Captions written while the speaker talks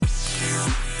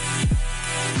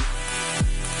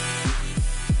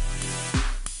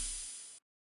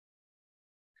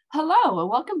Hello, and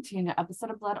welcome to an episode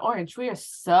of Blood Orange. We are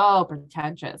so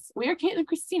pretentious. We are Kate and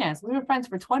Christina. We were friends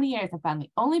for 20 years and found the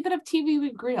only bit of TV we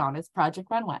agree on is Project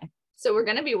Runway. So we're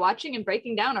going to be watching and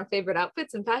breaking down our favorite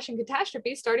outfits and fashion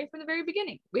catastrophes starting from the very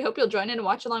beginning. We hope you'll join in and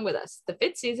watch along with us. The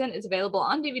 5th season is available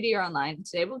on DVD or online.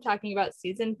 Today we're talking about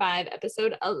season 5,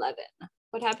 episode 11.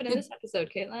 What happened in this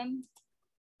episode, Caitlin?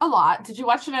 A lot. Did you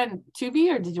watch it on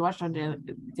Tubi or did you watch it on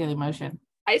Daily Motion?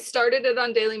 I started it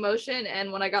on Daily Motion,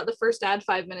 and when I got the first ad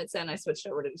 5 minutes in, I switched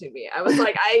over to Tubi. I was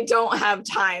like, I don't have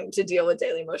time to deal with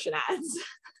Daily Motion ads.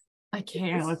 I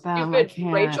can't with them.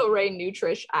 Stupid Rachel Ray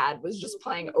Nutrish ad was just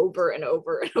playing over and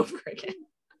over and over again.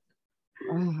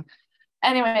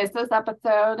 Anyways, this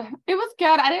episode, it was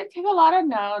good. I didn't take a lot of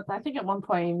notes. I think at one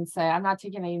point say I'm not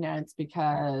taking any notes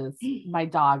because my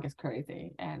dog is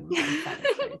crazy and my son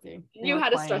is crazy. You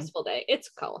had a stressful day. It's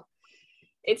cool.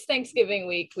 It's Thanksgiving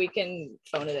week. We can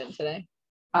phone it in today.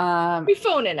 We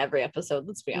phone in every episode,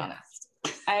 let's be honest.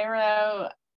 I wrote,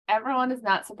 everyone is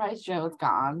not surprised Joe is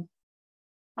gone.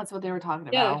 That's what they were talking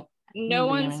about. No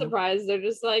one's surprised. They're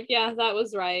just like, yeah, that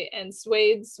was right. And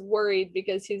Suede's worried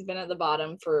because he's been at the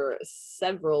bottom for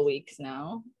several weeks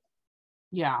now.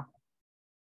 Yeah.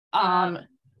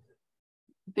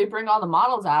 They bring all the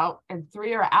models out and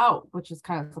 3 are out, which is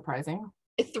kind of surprising.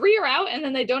 3 are out and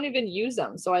then they don't even use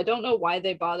them. So I don't know why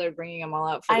they bothered bringing them all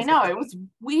out. I know, it was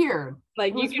weird.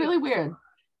 Like, it was really weird.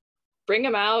 Bring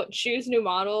them out, choose new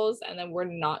models, and then we're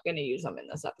not going to use them in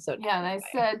this episode. Yeah, and I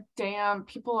said, damn,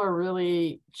 people are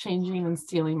really changing and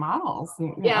stealing models.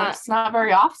 Yeah. It's not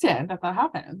very often that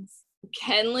happens.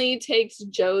 Kenley takes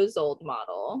Joe's old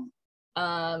model.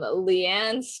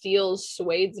 Leanne steals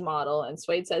Suede's model, and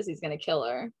Suede says he's going to kill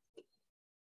her.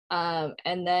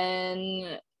 And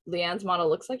then Leanne's model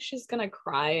looks like she's gonna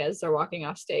cry as they're walking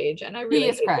off stage, and I really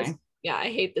hate this. Yeah,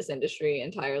 I hate this industry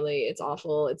entirely. It's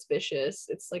awful. It's vicious.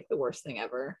 It's like the worst thing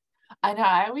ever. I know.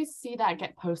 I always see that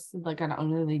get posted like on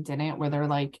Only They Didn't, where they're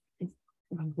like,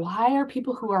 why are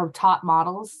people who are top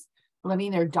models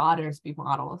letting their daughters be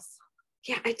models?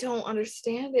 Yeah, I don't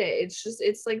understand it.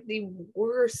 It's like the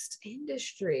worst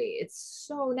industry. It's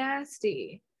so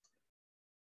nasty.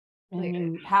 And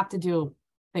you have to do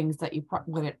things that you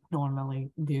wouldn't normally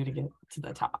do to get to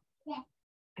the top. Yeah.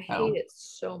 I hate it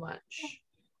so much.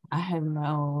 I have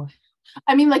no,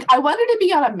 I mean, like, I wanted to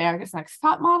be on America's Next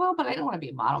Top Model, but I didn't want to be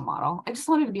a model. I just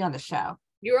wanted to be on the show.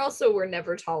 You also were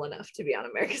never tall enough to be on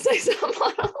America's Next Top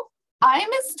Model. I'm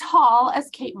as tall as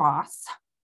Kate Moss.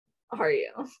 Are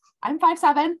you? I'm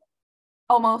 5'7",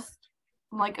 almost.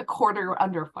 I'm like a quarter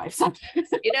under 5'7".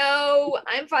 You know,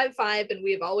 I'm 5'5", and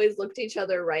we've always looked each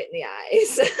other right in the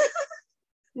eyes.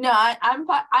 No, I'm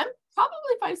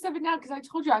probably 5'7" now because I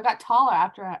told you I got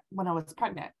taller when I was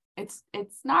pregnant. It's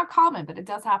not common, but it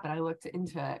does happen. I looked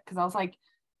into it because I was like,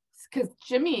 because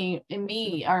Jimmy and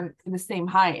me aren't the same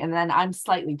height, and then I'm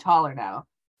slightly taller now,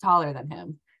 taller than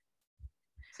him.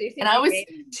 So you think I was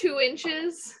 2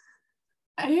 inches?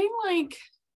 I'm like,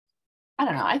 I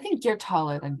don't know. I think you're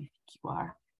taller than you think you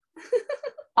are.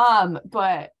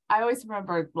 But I always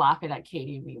remember laughing at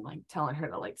Katie and being like telling her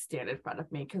to like stand in front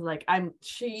of me because like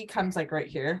she comes like right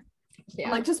here. Yeah.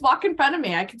 I'm like, just walk in front of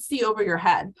me. I can see over your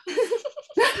head.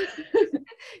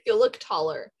 You'll look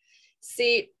taller.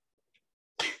 See,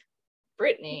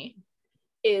 Brittany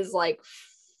is like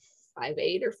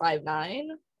 5'8" or 5'9",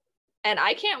 and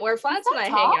I can't wear flats when I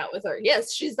hang out with her.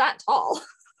 Yes, she's that tall.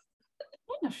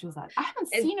 I know she's that. I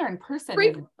haven't seen her in person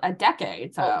in a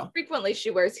decade. So frequently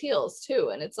she wears heels too,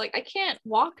 and it's like I can't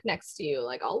walk next to you.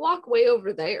 Like I'll walk way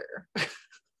over there.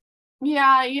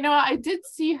 Yeah, you know, I did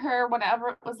see her whenever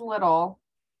it was little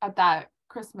at that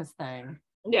Christmas thing.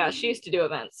 Yeah, she used to do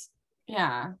events.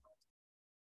 Yeah.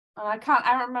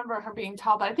 I remember her being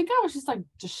tall, but I think I was just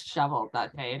disheveled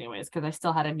that day anyways, because I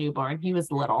still had a newborn. He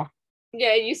was little.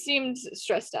 Yeah, you seemed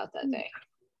stressed out that day.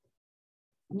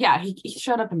 Yeah, he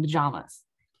showed up in pajamas.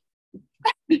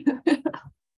 The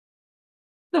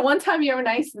one time you were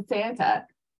nice to Santa.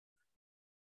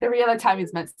 Every other time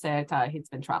he's met Santa, he's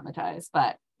been traumatized,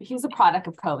 but he's a product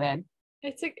of COVID.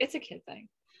 It's a kid thing.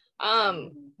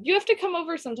 You have to come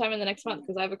over sometime in the next month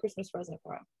because I have a Christmas present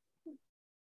for him.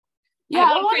 Yeah,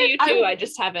 I have one for you too. I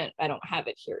don't have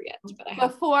it here yet, but I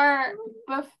have. Before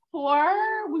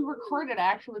we recorded, I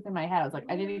actually was in my head. I was like,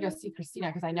 I need to go see Christina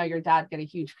because I know your dad get a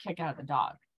huge kick out of the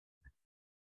dog.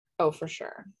 Oh, for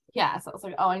sure. Yeah, so I was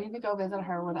like, oh, I need to go visit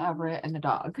her with Everett and the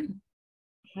dog.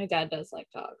 My dad does like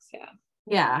dogs, yeah.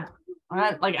 Yeah.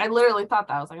 I literally thought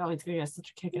that. I was like, oh, he's gonna get such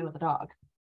a kick out of the dog.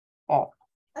 Oh.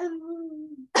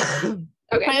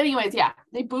 Okay. But anyways, yeah,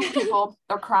 they boo people.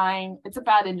 They're crying. It's a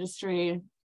bad industry.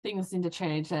 Things need to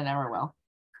change, and they never will.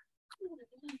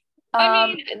 I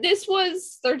mean, this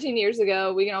was 13 years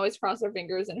ago. We can always cross our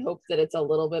fingers and hope that it's a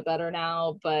little bit better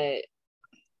now, but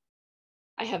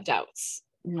I have doubts.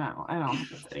 No, I don't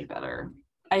think it's any better.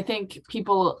 I think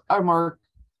people are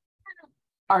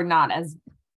not as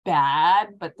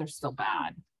bad, but they're still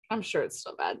bad. I'm sure it's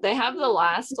still bad. They have the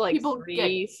last like People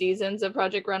 3 seasons of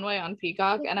Project Runway on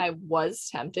Peacock, and I was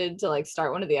tempted to like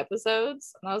start one of the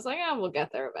episodes, and I was like, "Yeah, we'll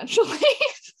get there eventually."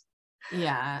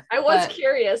 Yeah, I was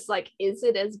curious, like, is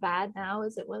it as bad now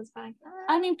as it was back then?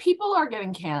 I mean, people are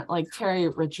getting like Terry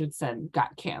Richardson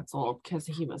got canceled because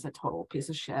he was a total piece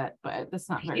of shit, but that's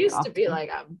not very He used often. to be like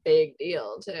a big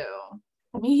deal too.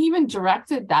 I mean, he even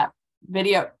directed that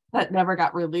video that never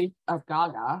got released of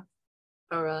Gaga.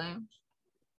 Oh, really?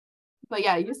 But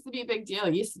yeah, it used to be a big deal.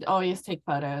 He used to always take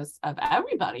photos of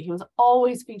everybody. He was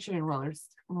always featuring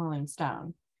Rolling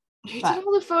Stone. He did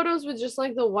all the photos with just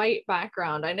like the white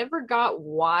background. I never got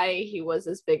why he was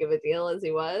as big of a deal as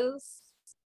he was.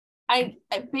 I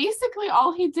basically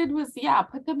all he did was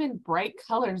put them in bright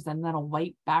colors and then a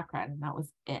white background, and that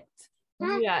was it.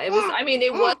 Yeah, it was. I mean,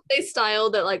 it was a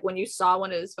style that like when you saw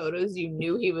one of his photos, you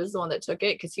knew he was the one that took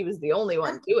it because he was the only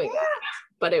one doing it.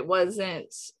 But it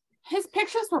wasn't. His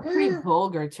pictures were pretty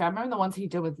vulgar too. I remember the ones he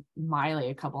did with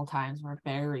Miley a couple of times were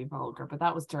very vulgar, but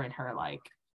that was during her like,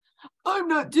 I'm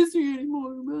not Disney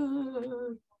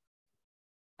anymore.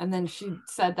 And then she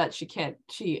said that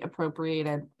she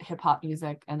appropriated hip hop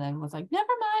music and then was like,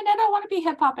 never mind, I don't want to be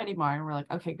hip hop anymore. And we're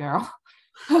like, okay, girl,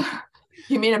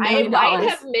 you mean $1 million? I might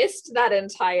have missed that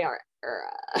entire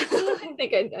era. I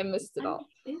think I missed it all.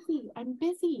 I'm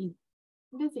busy.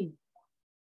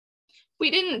 We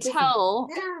didn't tell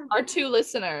our 2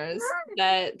 listeners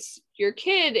that your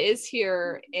kid is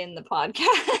here in the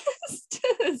podcast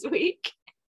this week.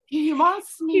 He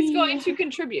wants me. He's going to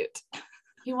contribute.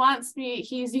 He wants me.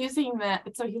 He's using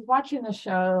that. So he's watching the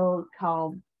show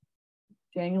called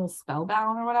Daniel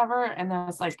Spellbound or whatever. And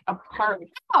there's like a part.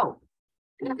 Oh,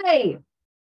 hey.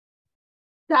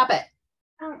 Stop it.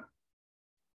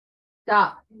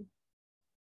 Stop. Did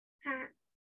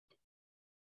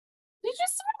you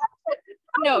see that?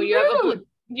 No,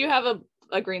 you have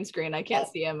a green screen. I can't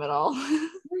see him at all.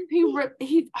 He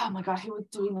oh my god, he was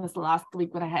doing this last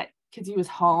week when I had because he was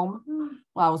home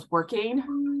while I was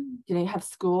working, didn't have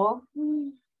school.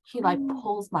 He like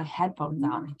pulls my headphones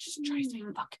out and he just tries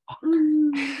to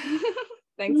fucking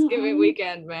Thanksgiving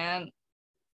weekend, man.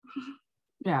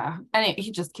 Yeah, and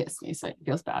he just kissed me, so it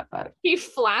feels bad, but he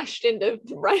flashed into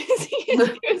right as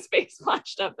his face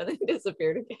flashed up and then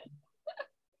disappeared again.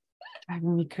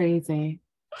 Driving me crazy.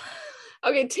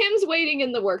 Okay, Tim's waiting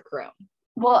in the workroom.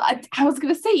 Well, I was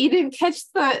gonna say you didn't catch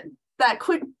that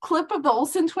quick clip of the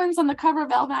Olsen twins on the cover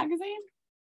of Elle magazine.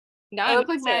 No, I look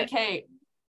like Mary Kate.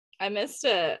 I missed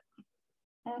it.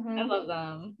 Mm-hmm. I love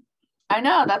them. I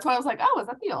know. That's why I was like, "Oh, is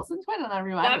that the Olsen twin?" And I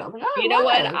reminded. I was like, "Oh, you know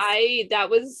what?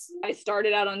 I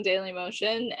started out on Daily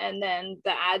Motion, and then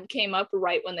the ad came up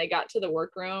right when they got to the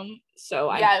workroom.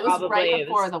 So it was right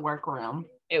before the workroom.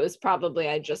 It was probably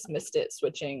I just missed it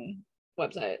switching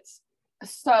websites.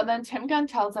 So then Tim Gunn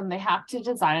tells them they have to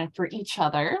design it for each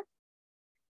other.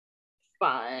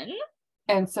 Fun.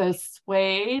 And so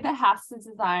Suede has to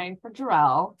design for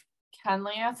Jarrell.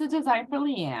 Kenley has to design for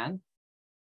Leanne.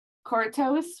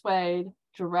 Corto is Suede.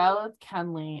 Jarrell is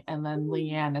Kenley. And then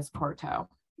Leanne is Corto.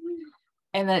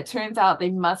 And then it turns out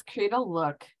they must create a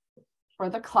look for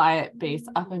the client based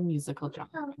off a musical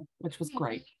genre, which was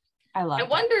great. I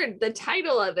wondered the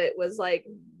title of it was like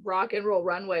Rock and Roll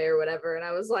Runway or whatever, and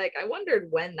I was like, I wondered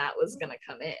when that was gonna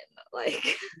come in. Like,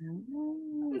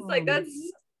 it's like that's.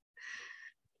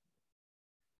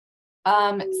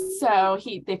 So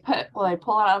they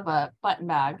pull out of a button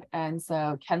bag, and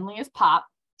so Kenley is Pop,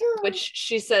 which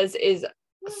she says is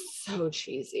so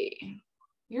cheesy.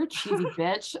 You're a cheesy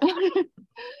bitch.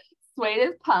 Suede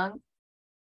is Punk.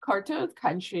 Corto is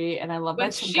Country, and I love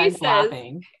that she says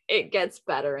laughing. It gets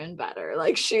better and better.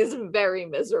 Like she's very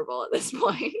miserable at this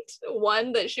point.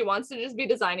 1, that she wants to just be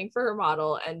designing for her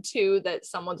model, and 2, that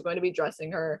someone's going to be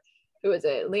dressing her. Who is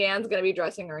it? Leanne's going to be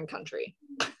dressing her in country.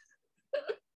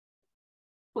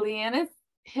 Leanne is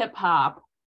hip hop,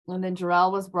 and then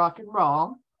Jarrell was rock and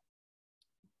roll.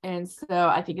 And so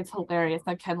I think it's hilarious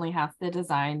that Kenley has to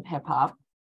design hip hop.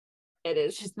 It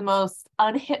is. She's the most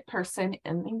unhip person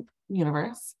in the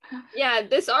universe. Yeah,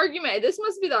 this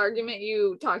must be the argument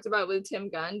you talked about with Tim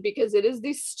Gunn, because it is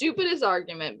the stupidest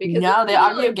argument. Because no, they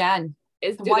argue again.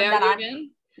 Do they argue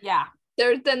again? Yeah.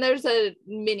 There's a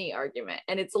mini argument,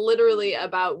 and it's literally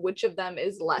about which of them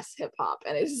is less hip hop,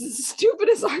 and it's the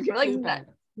stupidest argument. Like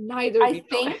neither.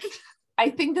 I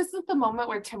think this is the moment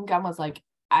where Tim Gunn was like,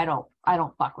 I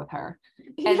don't fuck with her.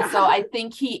 And so I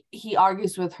think he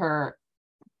argues with her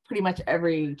pretty much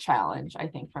every challenge, I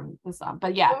think, from the song.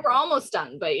 But yeah, well, we're almost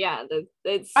done. But yeah,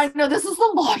 it's. I know this is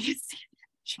the longest.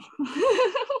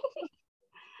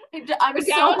 I'm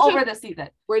so over this season.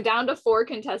 We're down to 4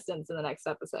 contestants in the next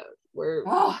episode. We're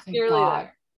nearly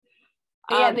there.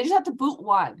 Yeah, they just have to boot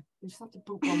one. They just have to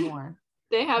boot one more.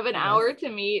 They have an hour to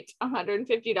meet,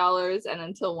 $150, and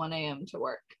until 1 a.m. to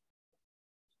work.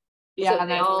 Yeah, so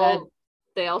and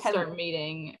they all start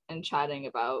meeting and chatting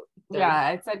about.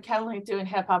 I said Kenley doing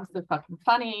hip hop is so fucking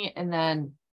funny, and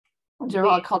then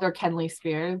Jarrell called her Kenley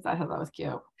Spears. I thought that was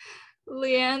cute.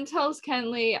 Leanne tells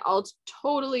Kenley, I'll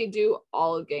totally do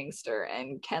all gangster,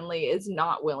 and Kenley is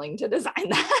not willing to design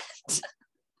that.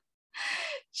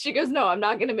 She goes, no, I'm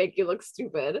not going to make you look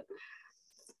stupid.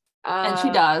 And she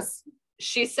does.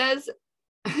 She says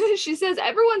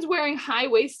everyone's wearing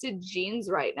high-waisted jeans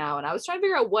right now, and I was trying to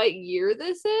figure out what year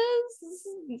this is,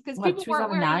 because people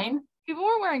weren't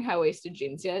wearing high-waisted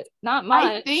jeans yet. Not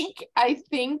much. I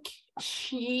think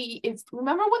she is.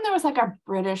 Remember when there was like a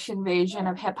British invasion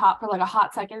of hip hop for like a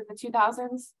hot second in the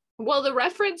 2000s? Well, the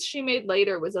reference she made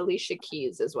later was Alicia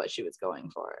Keys is what she was going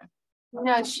for.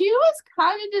 No, she was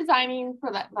kind of designing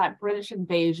for that British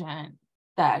invasion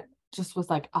that just was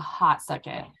like a hot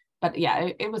second. But yeah,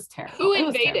 it was terrible. Who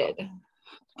invaded?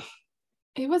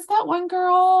 It was that one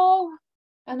girl,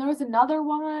 and there was another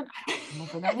one. I don't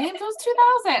remember their names. It was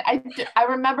 2000. I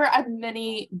remember a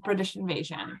mini British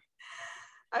invasion.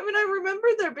 I mean, I remember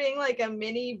there being like a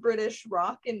mini British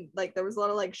rock, and like there was a lot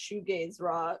of like shoegaze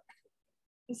rock.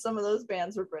 Some of those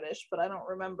bands were British, but I don't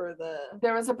remember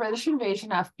There was a British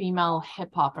invasion of female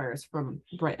hip hoppers from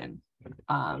Britain.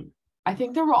 I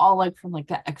think they were all like from like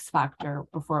the X Factor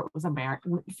before it was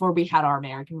American, before we had our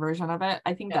American version of it.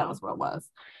 I think that was what it was.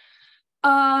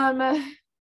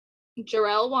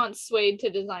 Jarrell wants Suede to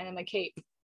design him a cape.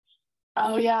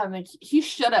 Oh yeah, and like he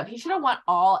should have won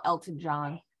all Elton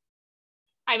John.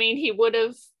 I mean, he would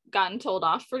have gotten told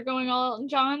off for going all Elton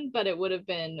John, but it would have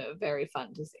been very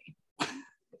fun to see.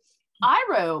 I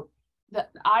wrote that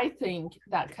I think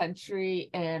that country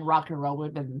and rock and roll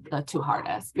would have been the two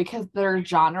hardest because their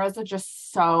genres are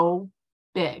just so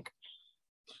big.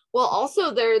 Well,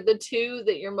 also they're the two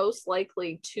that you're most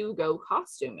likely to go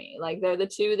costumey. Like they're the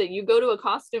two that you go to a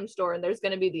costume store and there's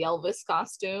going to be the Elvis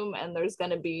costume and there's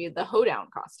going to be the hoedown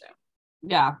costume.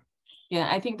 Yeah. Yeah,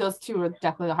 I think those two are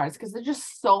definitely the hardest because there's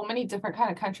just so many different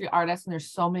kind of country artists and there's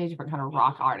so many different kind of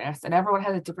rock artists and everyone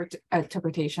has a different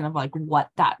interpretation of like what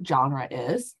that genre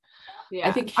is. Yeah,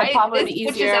 I think hip hop would be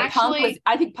easier.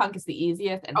 I think punk is the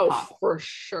easiest. And pop. For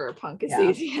sure, punk is the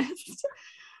easiest.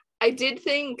 I did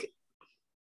think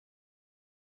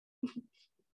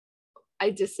I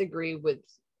disagree with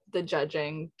the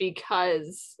judging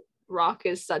because rock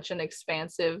is such an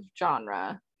expansive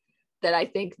genre that I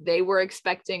think they were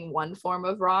expecting one form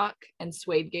of rock and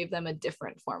Suede gave them a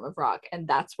different form of rock. And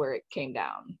that's where it came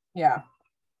down. Yeah.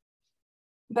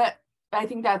 But I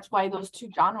think that's why those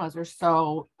two genres are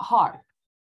so hard.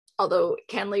 Although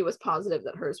Kenley was positive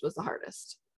that hers was the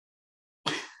hardest.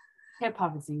 Hip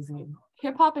hop is easy.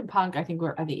 Hip hop and punk, I think,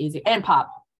 are the easy. And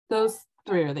pop. Those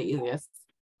three are the easiest.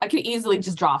 I could easily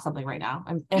just draw something right now.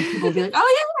 And people will be like,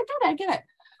 oh yeah, I get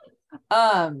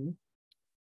it.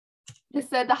 They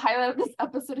said the highlight of this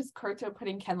episode is Kurto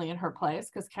putting Kenley in her place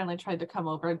because Kenley tried to come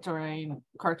over during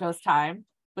Kurto's time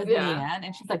with Leanne,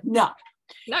 and she's like, no,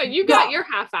 you got your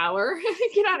half hour.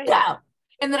 Get out of here. No.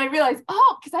 And then I realized,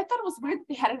 because I thought it was weird that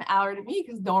they had an hour to meet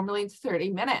because normally it's 30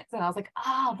 minutes. And I was like,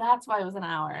 oh, that's why it was an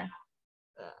hour.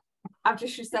 After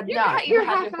she said, you got your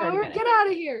half hour. Get out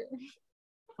of here.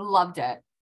 Loved it.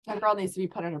 That girl needs to be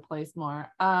put in her place more.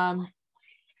 And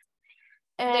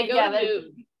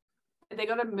they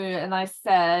go to Mood, and I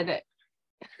said,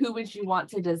 who would you want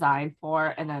to design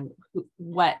for? And then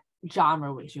what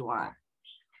genre would you want?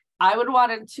 I would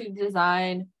want him to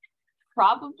design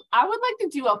I would like to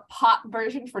do a pop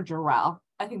version for Jarrell.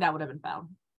 I think that would have been fun.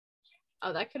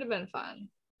 Oh, that could have been fun.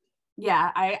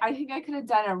 Yeah, I think I could have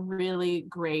done a really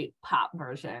great pop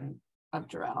version of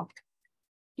Jarrell.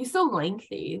 He's so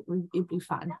lengthy. It'd be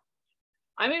fun.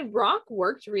 I mean, rock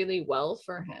worked really well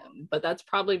for him, but that's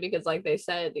probably because, like they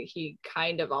said, he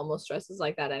kind of almost dresses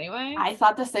like that anyway. I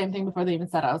thought the same thing before they even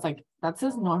said it. I was like, that's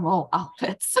his normal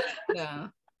outfits. Yeah.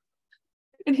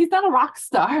 And he's not a rock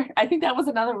star. I think that was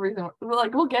another reason.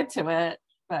 We'll get to it,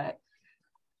 but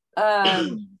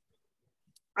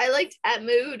I liked at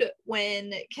Mood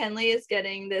when Kenley is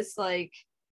getting this like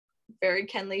very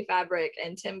Kenley fabric,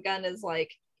 and Tim Gunn is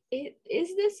like, "Is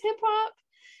this hip hop?"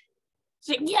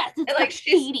 Yes, it's and, like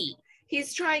shady.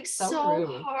 He's trying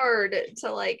so hard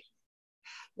to like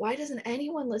Why doesn't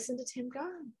anyone listen to Tim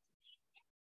Gunn?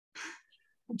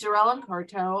 Jarrell and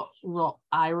Corto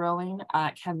eye rolling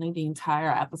at Kenley the entire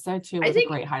episode too was a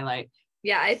great highlight.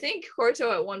 Yeah, I think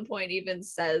Corto at one point even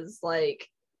says, like,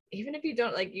 even if you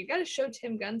don't, like, you got to show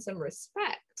Tim Gunn some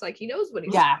respect. Like, he knows what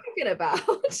he's talking about.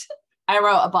 I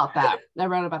wrote about that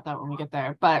when we get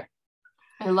there. But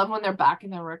I love when they're back in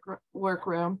their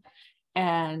workroom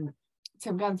and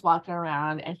Tim Gunn's walking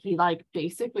around and he like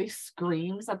basically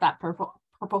screams at that purple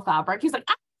fabric. He's like,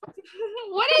 ah!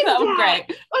 What is that? Was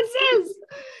great. What's this?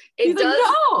 He's like,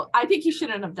 no, I think he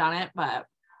shouldn't have done it, but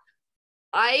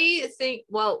I think,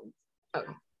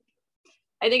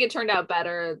 I think it turned out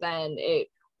better than it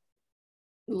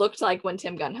looked like when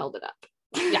Tim Gunn held it up.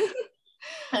 Yeah.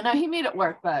 I know he made it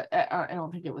work, but I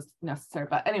don't think it was necessary.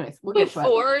 But anyways, we'll get to it.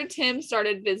 Before Tim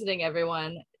started visiting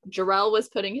everyone, Jarrell was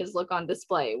putting his look on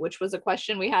display, which was a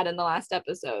question we had in the last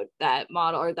episode. That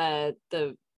model or the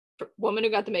woman who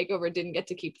got the makeover didn't get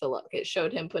to keep the look. It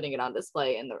showed him putting it on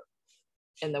display in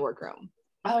the workroom.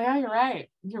 Oh yeah, you're right.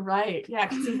 Yeah,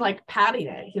 because he's like patting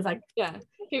it. He's like, yeah.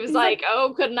 He was like,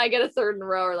 oh, couldn't I get a third in a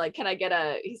row? Or like,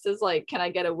 he says like, can I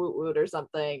get a woot woot or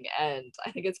something? And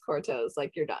I think it's Corto's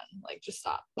like, you're done. Like, just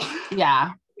stop.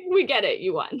 Yeah. We get it.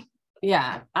 You won.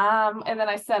 Yeah. And then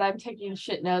I said, I'm taking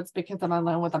shit notes because I'm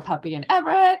alone with a puppy in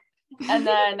Everett. And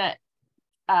then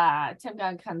Tim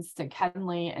Gunn comes to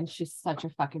Kenley and she's such a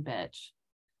fucking bitch.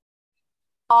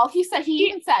 He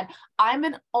even said, I'm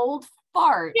an old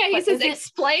fart. Yeah, he says,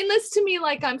 explain this to me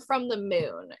like I'm from the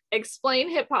moon. Explain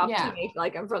hip hop to me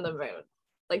like I'm from the moon.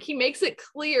 Like, he makes it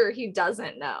clear he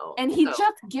doesn't know. And he's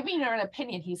just giving her an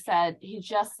opinion. He said, he's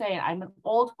just saying, I'm an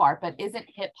old fart, but isn't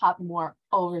hip hop more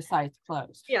oversized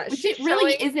clothes? Yeah, which it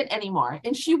really isn't anymore.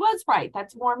 And she was right.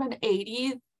 That's more of an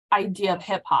 80s idea of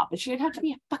hip hop. But she didn't have to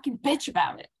be a fucking bitch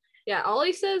about it. Yeah, all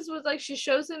he says was like, she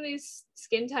shows him these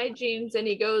skin tight jeans and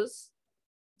he goes,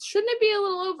 shouldn't it be a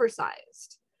little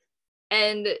oversized?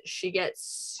 And she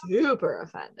gets super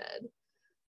offended.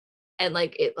 And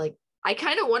I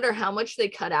kind of wonder how much they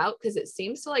cut out because it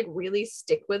seems to like really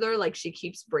stick with her. Like, she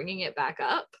keeps bringing it back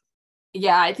up.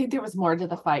 Yeah, I think there was more to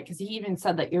the fight because he even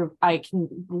said that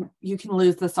you can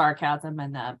lose the sarcasm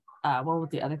and the what was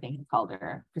the other thing he called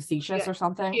her? Facetious or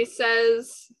something? He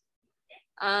says,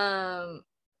 what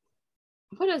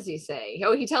does he say?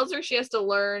 Oh, he tells her she has to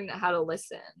learn how to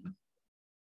listen.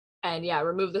 And yeah,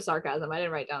 remove the sarcasm. I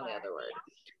didn't write down the other word.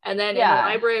 And then in the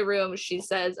library room, she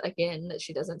says again that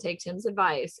she doesn't take Tim's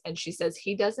advice. And she says,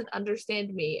 he doesn't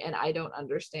understand me and I don't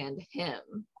understand him.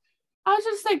 I was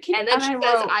just like, and then she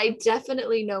says, I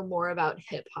definitely know more about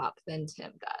hip hop than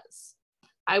Tim does.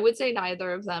 I would say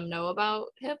neither of them know about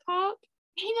hip hop.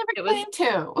 He never claimed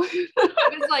to.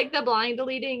 It was like the blind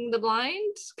leading the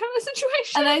blind kind of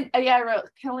situation. And I wrote,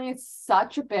 Kenley is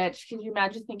such a bitch. Can you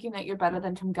imagine thinking that you're better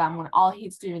than Tim Gunn when all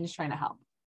he's doing is trying to help?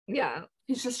 Yeah.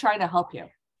 He's just trying to help you.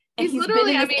 And he's been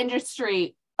in this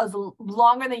industry as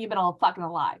longer than you've been all fucking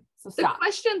alive. So stop. The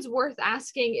question's worth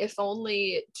asking, if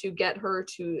only to get her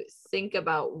to think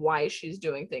about why she's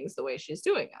doing things the way she's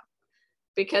doing them.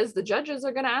 Because the judges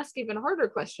are going to ask even harder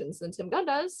questions than Tim Gunn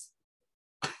does.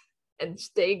 And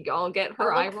they all get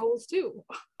her eye rolls too.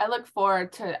 I look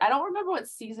forward to, I don't remember what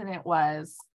season it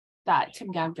was that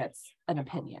Tim Gunn gets an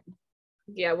opinion.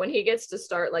 Yeah, when he gets to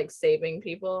start like saving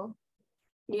people.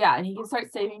 Yeah, and he can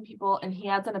start saving people and he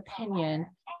has an opinion.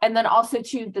 And then also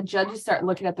too, the judges start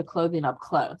looking at the clothing up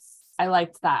close. I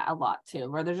liked that a lot too,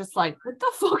 where they're just like, what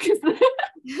the fuck is this?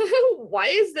 Why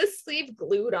is this sleeve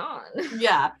glued on?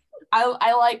 Yeah,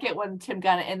 I like it when Tim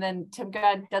Gunn, and then Tim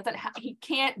Gunn he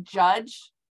can't judge.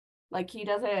 Like, he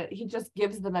just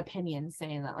gives them opinions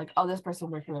saying that, like, oh, this person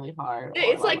worked really hard.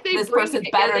 It's like this person's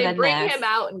better than this. They bring him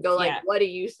out and go like, what do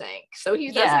you think? So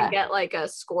he doesn't get like a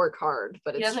scorecard,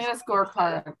 but he doesn't get a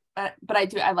scorecard.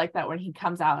 But I like that when he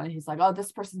comes out and he's like, oh,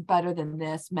 this person's better than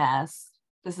this mess.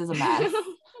 This is a mess.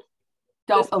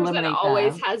 Don't eliminate them.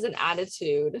 Always has an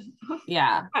attitude.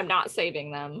 Yeah. I'm not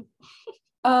saving them.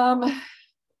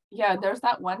 Yeah, there's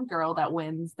that one girl that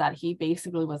wins that he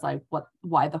basically was like,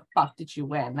 why the fuck did you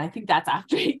win? And I think that's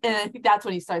and I think that's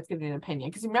when he starts getting an opinion.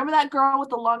 Because you remember that girl with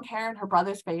the long hair and her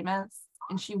brother's famous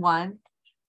and she won?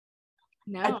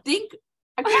 No. I can't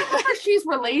remember if she's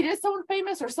related to someone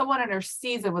famous or someone in her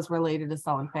season was related to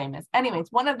someone famous. Anyways,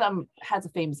 one of them has a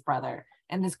famous brother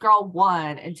and this girl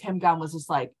won and Tim Gunn was just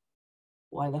like,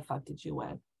 why the fuck did you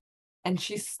win? And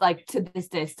she's like, to this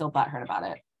day, still butthurt about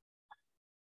it.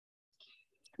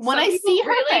 When I see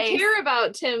her really care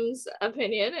about Tim's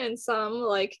opinion, and some,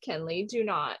 like Kenley, do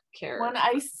not care. When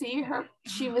I see her,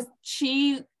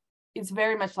 she it's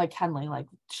very much like Kenley. Like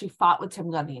she fought with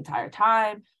Tim Gunn the entire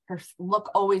time. Her look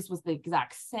always was the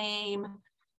exact same.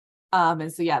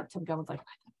 And so yeah, Tim Gunn was like,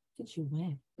 did you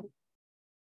win?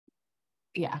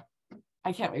 Yeah.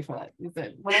 I can't wait for that.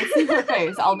 When I see her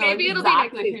face, I'll know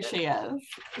exactly who she is.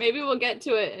 Maybe we'll get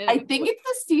to it. I think it's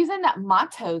the season that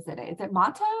Monto's in it. Is it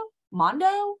Monto?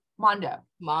 Mondo?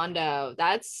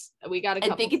 That's we got a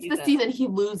couple. I think it's the season he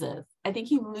loses. I think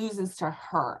he loses to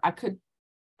her. I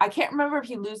can't remember if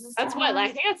he loses. That's what I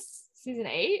think that's season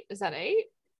 8. Is that 8?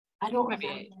 I don't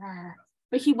remember.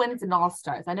 But he wins in All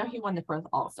Stars. I know he won the first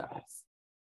All Stars.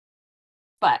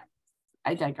 But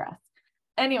I digress.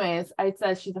 Anyways, I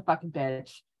said she's a fucking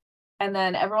bitch. And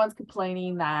then everyone's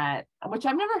complaining that, which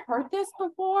I've never heard this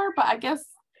before, but I guess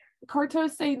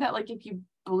Korto's saying that like if you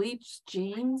bleach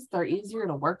jeans, they're easier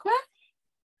to work with.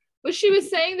 Well, she was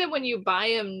saying that when you buy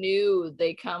them new,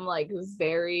 they come like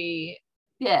very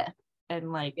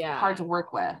and like hard to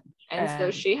work with. And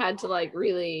so she had to like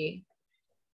really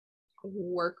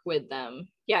work with them.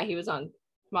 Yeah,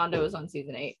 Mondo was on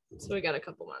season 8, so we got a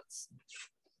couple months.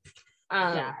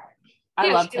 I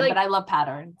loved him, but I love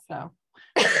Pattern, so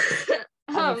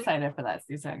I'm excited for that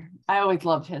season. I always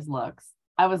loved his looks.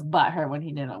 I was butthurt when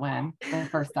he didn't win the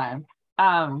first time.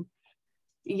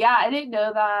 Yeah, I didn't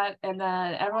know that. And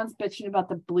then everyone's bitching about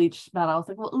the bleach smell. I was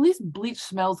like, well, at least bleach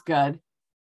smells good.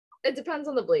 It depends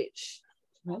on the bleach.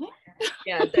 Really?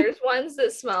 Yeah, there's ones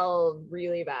that smell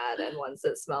really bad and ones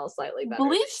that smell slightly better.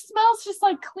 Bleach smells just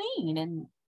like clean and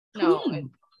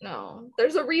clean. No,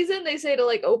 there's a reason they say to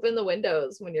like open the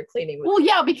windows when you're cleaning with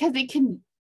because it can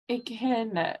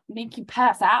make you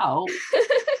pass out.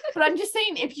 But I'm just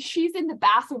saying, if she's in the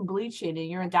bathroom bleaching and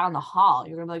you're down the hall,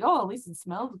 you're gonna be like, oh, at least it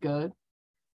smells good.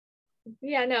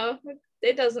 Yeah, no,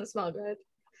 it doesn't smell good.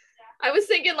 I was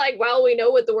thinking like, well, we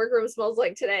know what the workroom smells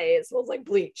like today. It smells like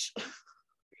bleach.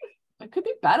 It could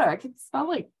be better. It could smell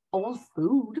like old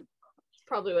food. It's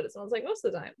probably what it smells like most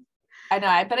of the time. I know.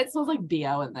 I bet it smells like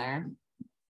BO in there.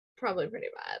 Probably pretty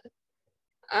bad.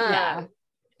 Yeah.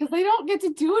 Because they don't get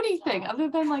to do anything other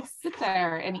than like sit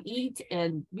there and eat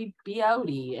and be BO'd,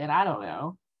 and I don't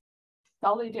know.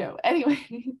 That's all they do. Anyway.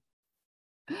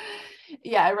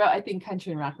 Yeah, I wrote, I think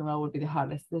country and rock and roll would be the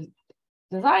hardest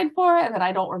design for it, and then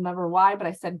I don't remember why, but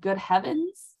I said good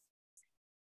heavens.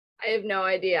 I have no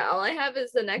idea. All I have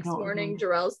is the next morning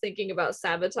Jarrell's thinking about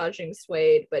sabotaging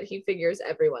Suede, but he figures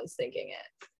everyone's thinking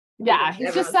it. Yeah,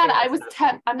 he's just said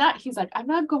he's like, I'm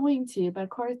not going to, but of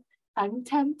course I'm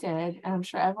tempted, and I'm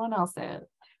sure everyone else is.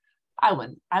 I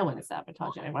wouldn't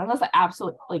sabotage anyone unless I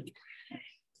absolutely like.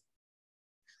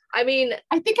 I mean,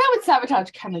 I think I would sabotage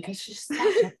Kenley because she's such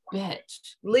a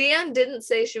bitch. Leanne didn't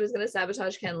say she was going to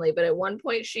sabotage Kenley, but at one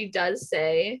point she does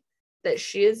say that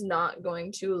she is not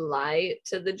going to lie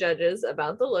to the judges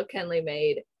about the look Kenley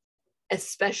made,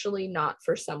 especially not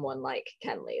for someone like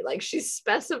Kenley. Like she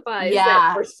specifies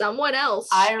that for someone else,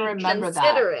 I remember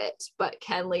consider it, but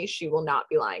Kenley, she will not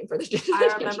be lying for the judges.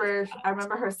 I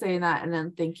remember her saying that and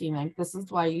then thinking like, this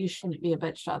is why you shouldn't be a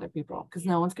bitch to other people, because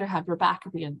no one's gonna have your back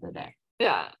at the end of the day.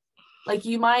 Yeah. Like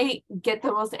you might get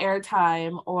the most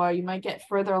airtime, or you might get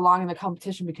further along in the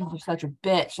competition because you're such a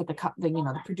bitch that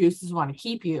the producers want to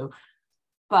keep you.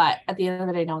 But at the end of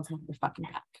the day, no one's gonna have your fucking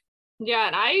back. Yeah,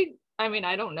 and I mean,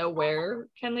 I don't know where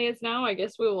Kenley is now. I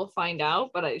guess we will find out,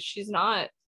 but she's not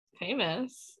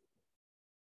famous.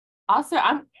 Also,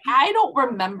 I don't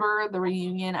remember the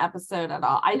reunion episode at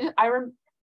all. I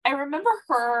remember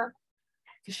her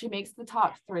because she makes the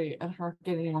top 3 and her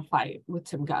getting in a fight with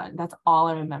Tim Gunn. That's all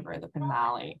I remember the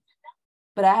finale.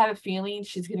 But I have a feeling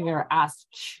she's gonna get her ass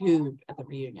chewed at the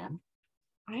reunion.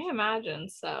 I imagine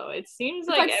so. It seems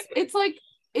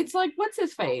it's like what's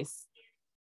his face?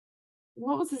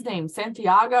 What was his name?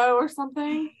 Santiago or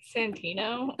something?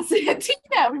 Santino.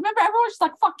 Remember, everyone was just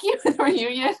like, fuck you at the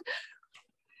reunion.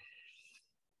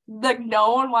 Like,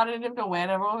 no one wanted him to win.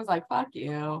 Everyone was like, fuck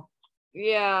you.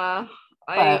 Yeah.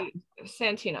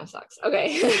 Santino sucks.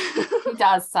 Okay. He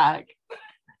does suck.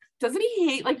 Doesn't he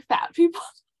hate like fat people?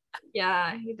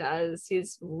 Yeah, he does.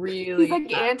 He's really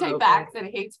like anti-vax and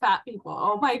hates fat people.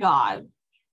 Oh my god.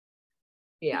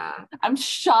 Yeah. I'm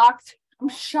shocked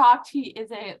he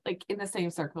isn't like in the same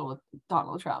circle with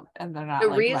Donald Trump, and they're not. The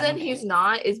reason he's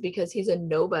not is because he's a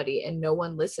nobody and no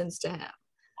one listens to him.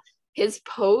 His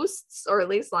posts, or at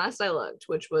least last I looked,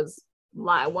 which was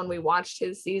when we watched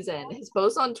his season, his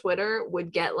posts on Twitter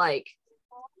would get like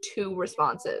 2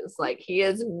 responses. Like he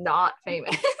is not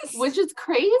famous. Which is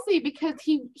crazy because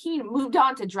he moved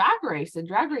on to Drag Race, and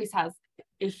Drag Race has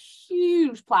a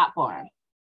huge platform.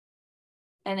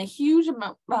 And a huge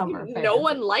amount of no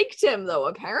one liked him though,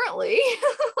 apparently.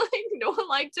 Like no one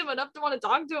liked him enough to want to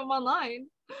talk to him online.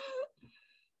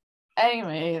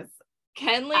 Anyways.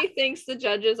 Kenley thinks the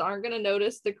judges aren't going to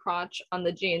notice the crotch on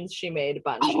the jeans she made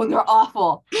bunch. Oh, they're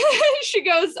awful. She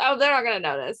goes, oh, they're not going to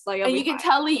notice. Like, and you can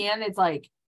tell Leanne is like,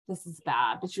 this is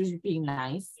bad, but she was being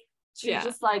nice. She's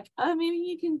just like, oh, maybe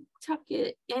you can tuck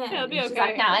it in. It'll be she's okay.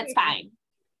 like, no, it's fine.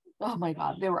 Oh my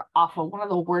God, they were awful. One of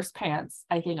the worst pants,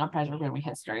 I think, on Project Runway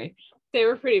history. They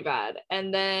were pretty bad.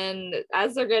 And then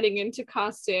as they're getting into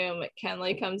costume,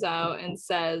 Kenley comes out and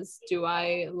says, do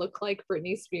I look like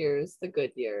Britney Spears, the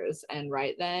good years? And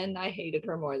right then I hated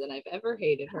her more than I've ever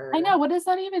hated her. I know. What does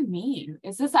that even mean?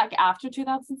 Is this like after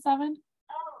 2007?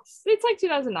 It's like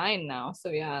 2009 now. So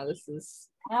yeah, this is.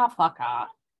 Yeah, fuck off.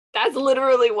 That's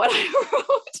literally what I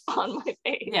wrote on my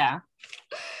page. Yeah.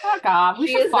 Fuck off. We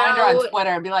should find her on Twitter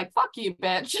and be like, fuck you,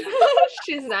 bitch.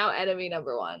 She's now enemy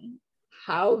number one.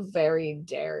 How very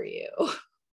dare you?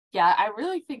 Yeah, I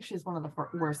really think she's one of the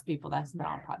worst people that's been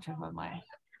on Project Runway.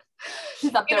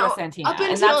 She's up there with Santina.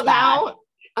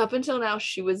 Up until now,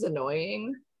 she was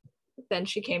annoying. Then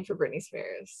she came for Britney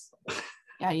Spears.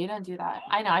 Yeah, you don't do that.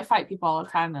 I know. I fight people all the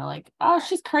time. They're like, oh,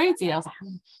 she's crazy. I was like,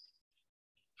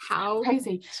 how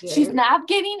crazy? She's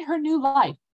navigating her new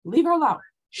life. Leave her alone.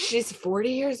 She's 40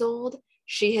 years old.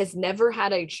 She has never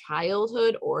had a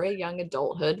childhood or a young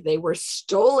adulthood. They were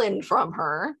stolen from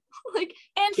her. Like,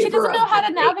 and she doesn't know how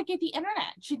to navigate the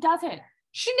internet. She doesn't.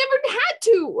 She never had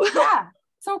to. Yeah.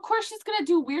 So of course she's gonna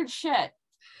do weird shit.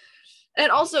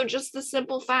 And also just the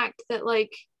simple fact that,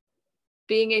 like,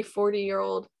 being a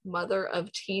 40-year-old mother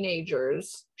of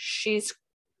teenagers, she's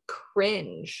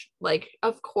cringe. Like,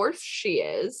 of course she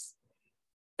is.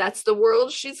 That's the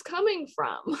world she's coming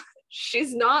from.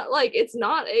 She's not like, it's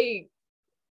not a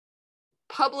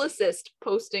publicist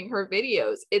posting her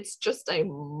videos. It's just a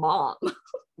mom.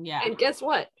 Yeah. And guess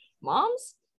what?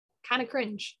 Moms kind of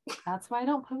cringe. That's why I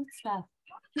don't post stuff.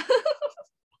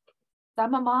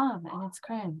 I'm a mom and it's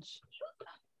cringe.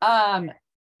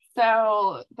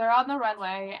 So they're on the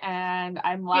runway and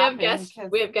I'm laughing.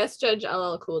 We have guest judge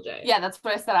LL Cool J. Yeah, that's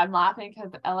what I said. I'm laughing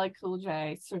because LL Cool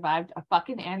J survived a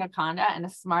fucking anaconda and a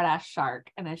smart ass shark,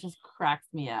 and it just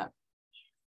cracked me up.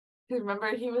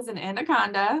 Remember, he was in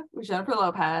Anaconda with Jennifer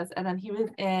Lopez, and then he was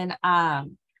in what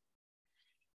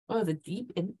was it?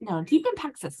 Deep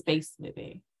Impact's a space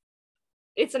movie.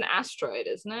 It's an asteroid,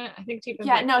 isn't it? I think Deep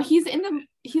Impact. Yeah, no, he's in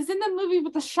the movie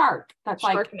with the shark. That's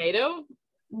Sharknado? Like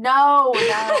No.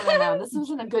 This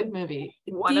wasn't a good movie.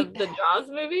 One of the Jaws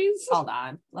movies? Hold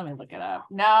on. Let me look it up.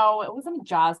 No, it wasn't a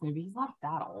Jaws movie. He's not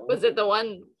that old. Was it the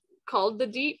one called The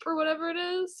Deep or whatever it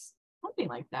is? Something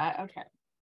like that. Okay.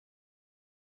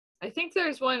 I think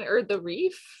there's one, or The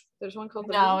Reef. There's one called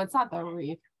The No, Reef. It's not The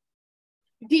Reef.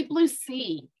 Deep Blue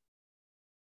Sea.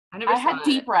 I had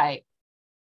Deep right.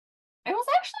 It was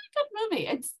actually a good movie.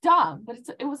 It's dumb, but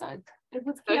it was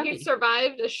so he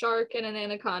survived a shark and an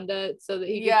anaconda so that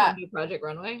he could come to Project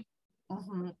Runway.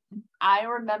 Mm-hmm. I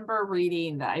remember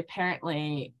reading that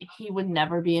apparently he would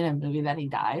never be in a movie that he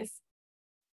dies.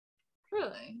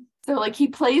 Really? So like he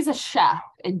plays a chef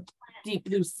in Deep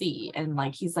Blue Sea, and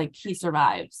like he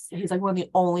survives. He's like one of the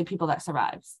only people that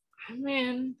survives. I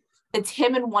mean, it's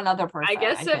him and one other person. I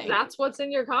guess if that's what's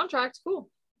in your contract, cool.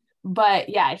 But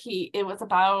yeah, it was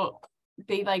about,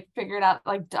 they like figured out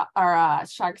like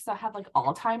sharks that have like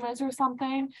Alzheimer's or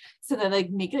something, so they like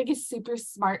make like a super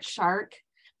smart shark,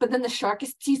 but then the shark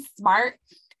is too smart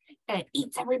and it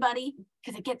eats everybody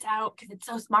because it gets out because it's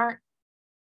so smart.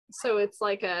 So it's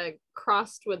like a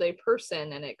crossed with a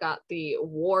person, and it got the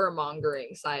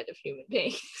warmongering side of human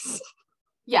beings.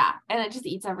 Yeah, and it just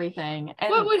eats everything.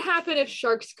 And what would happen if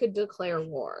sharks could declare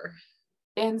war?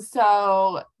 And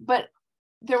so, but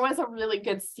there was a really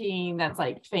good scene that's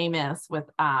like famous with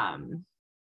Samuel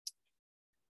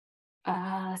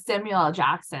L.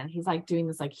 Jackson. He's like doing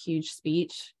this like huge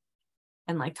speech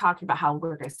and like talking about how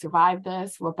we're gonna survive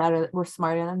this. We're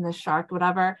smarter than this shark,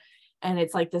 whatever. And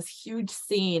it's like this huge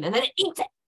scene, and then it eats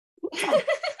it.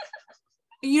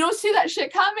 You don't see that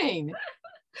shit coming.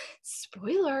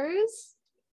 Spoilers.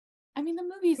 I mean, the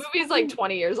movie's like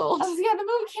 20 years old. Yeah, the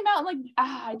movie came out like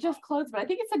I just closed, but I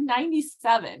think it's in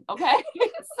 97. Okay.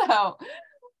 So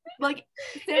like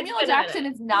Samuel L. Jackson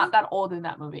is not that old in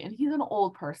that movie, and he's an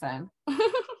old person.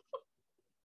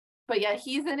 But yeah,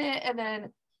 he's in it. And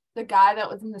then the guy that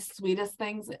was in The Sweetest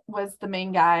Things was the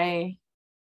main guy.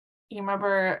 You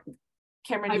remember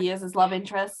Cameron Diaz's love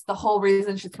interest? The whole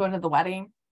reason she's going to the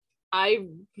wedding. I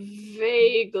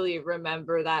vaguely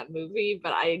remember that movie,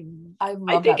 but I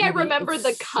think I remember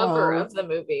the cover of the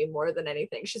movie more than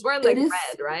anything. She's wearing like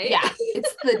red, right? Yeah,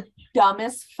 it's the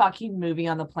dumbest fucking movie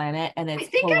on the planet, and it's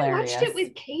hilarious. I watched it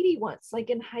with Katie once, like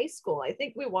in high school. I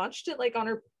think we watched it like on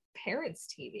her parents'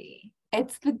 TV.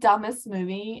 It's the dumbest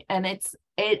movie, and it's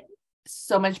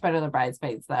so much better than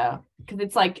Bridesmaids though, because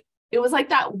it's like it was like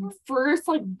that first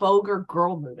like vulgar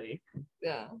girl movie.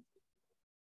 Yeah.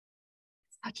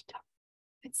 Such dumb.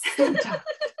 It's so dumb.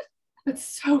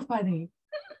 It's so funny.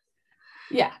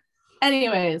 Yeah.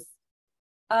 Anyways,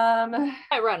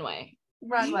 At Runway.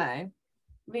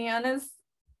 Leanna's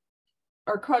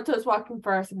or Koto's walking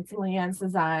first, and it's Leanne's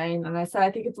design. And I said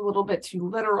I think it's a little bit too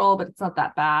literal, but it's not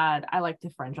that bad. I like the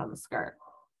fringe on the skirt.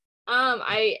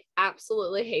 I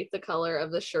absolutely hate the color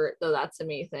of the shirt, though that's a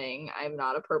me thing. I'm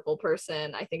not a purple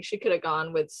person. I think she could have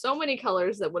gone with so many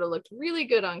colors that would have looked really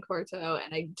good on Korto,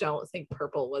 and I don't think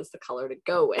purple was the color to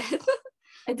go with.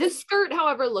 The skirt,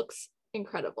 however, looks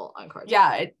incredible on Korto.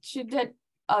 Yeah, she did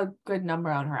a good number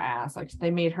on her ass. Like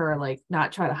they made her like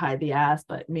not try to hide the ass,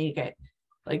 but make it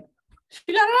like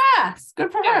she got an ass.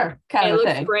 Good for her. It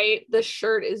looks great. The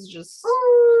shirt is just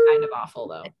kind of awful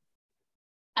though.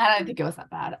 I don't think it was that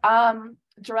bad.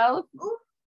 Jarrell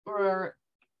or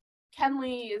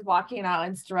Kenley is walking out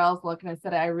and Jarrell's looking. I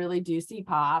said, I really do see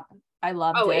pop. I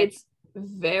loved it. It's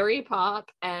very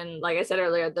pop. And like I said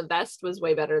earlier, the vest was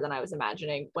way better than I was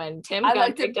imagining. When Tim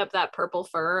Gunn picked up that purple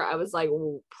fur, I was like,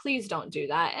 please don't do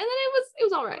that. And then it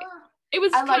was all right.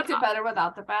 I liked it better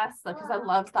without the vest because I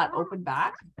loved that open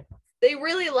back. They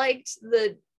really liked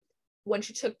when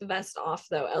she took the vest off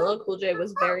though. LL Cool J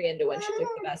was very into when she took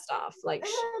the vest off. Like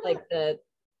the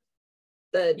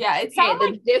it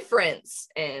sounded the difference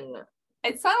in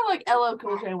it sounded like LL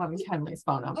Cool J wanted Kenley's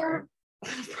phone number.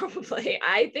 Probably.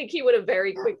 I think he would have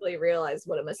very quickly realized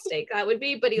what a mistake that would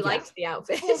be, but he liked the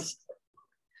outfit.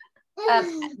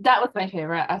 That was my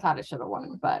favorite. I thought it should have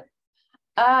won, but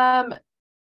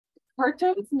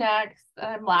Korto's next.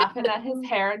 I'm laughing at his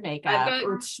hair and makeup.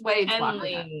 Which way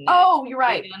oh, you're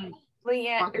right.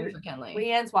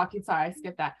 Leanne's walking. Sorry, I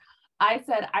skipped that. I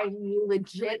said I'm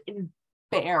legit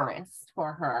embarrassed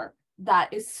for her.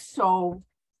 That is so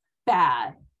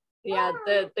bad. Yeah,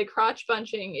 the crotch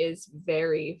bunching is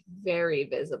very, very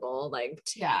visible. Like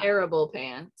terrible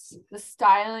pants. The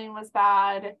styling was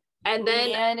bad. And then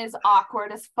Leanne is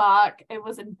awkward as fuck. It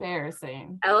was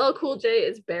embarrassing. LL Cool J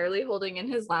is barely holding in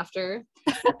his laughter.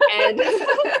 And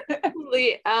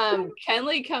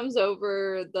Kenley comes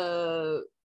over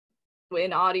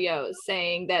in audio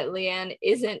saying that Leanne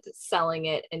isn't selling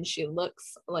it and she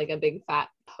looks like a big fat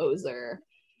poser.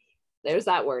 There's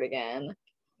that word again.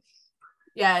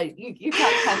 Yeah, you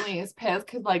thought Kenley is pissed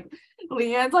because like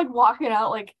Leanne's like walking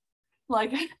out like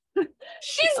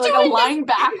she's like doing a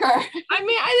linebacker. I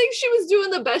mean, I think she was doing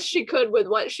the best she could with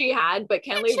what she had, but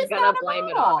Kenley's gonna blame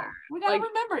it on her. We gotta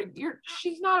remember,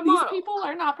 she's not a model. These people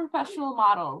are not professional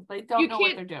models. They don't know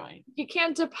what they're doing. You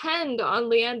can't depend on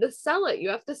Leanne to sell it. You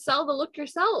have to sell the look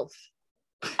yourself.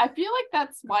 I feel like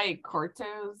that's why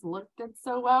Korto's looked did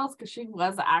so well, because she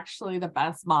was actually the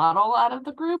best model out of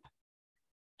the group.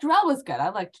 Jarrell was good. I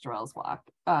liked Jarrell's walk.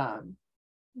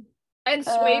 And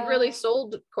Suede really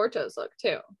sold Korto's look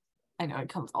too. I know it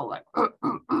comes all like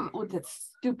with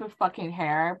its stupid fucking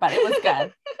hair, but it was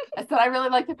good. I said I really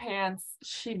like the pants.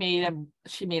 She made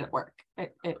it work.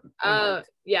 It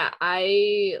yeah,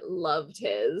 I loved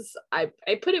his. I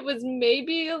put it was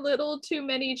maybe a little too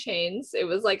many chains. It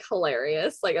was like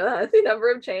hilarious. Like the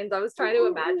number of chains. I was trying to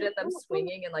imagine them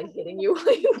swinging and like hitting you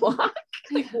while you walk.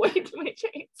 Like way too many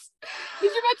chains.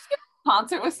 Did you imagine a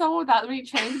concert with someone without many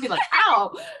chains and be like,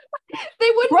 ow? They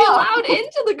wouldn't be allowed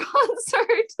into the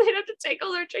concert. They'd have to take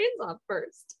all their chains off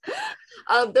first.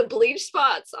 The bleach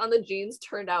spots on the jeans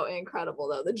turned out incredible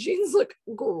though. The jeans look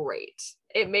great.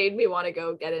 It made me want to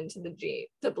go get into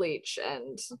the bleach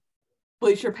and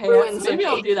bleach your pants. Maybe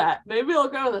I'll do that. Maybe I'll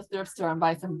go to the thrift store and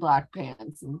buy some black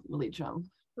pants and bleach them.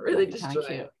 Really destroy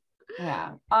it.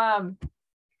 Yeah.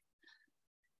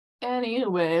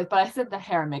 Anyways, but I said the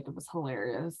hair and makeup was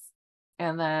hilarious.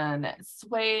 And then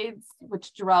Suede's,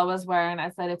 which Jarrell was wearing, I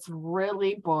said it's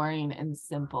really boring and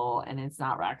simple, and it's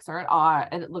not Rockstar at all.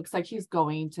 And it looks like he's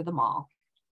going to the mall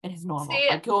in his normal,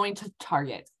 like going to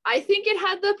Target. I think it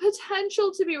had the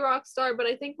potential to be Rockstar, but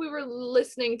I think we were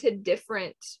listening to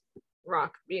different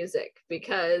rock music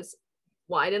because,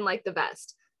 I didn't like the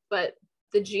vest, but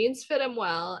the jeans fit him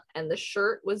well, and the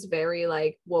shirt was very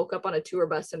like woke up on a tour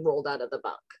bus and rolled out of the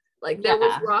bunk. Like there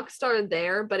was Rockstar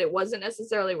there, but it wasn't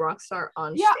necessarily Rockstar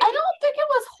on stage. I don't think it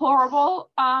was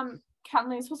horrible.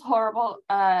 Kenley's was horrible.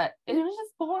 It was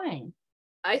just boring.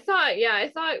 I thought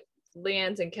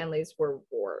Leanne's and Kenley's were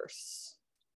worse.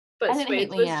 But Suede's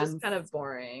was just kind of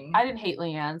boring. I didn't hate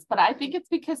Leanne's, but I think it's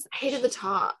because I hated the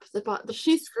top.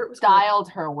 She styled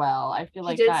her well. I feel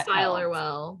like she did style her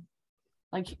well.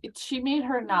 Like she made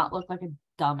her not look like a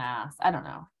dumbass. I don't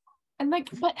know. And like,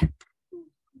 but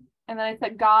And then I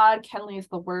said, God, Kenley is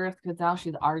the worst because now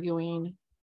she's arguing.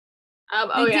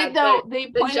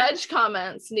 The judge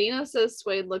comments. Nina says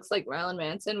Suede looks like Marilyn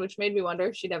Manson, which made me wonder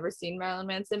if she'd ever seen Marilyn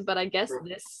Manson. But I guess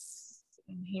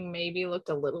he maybe looked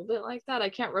a little bit like that. I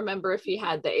can't remember if he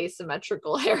had the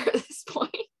asymmetrical hair at this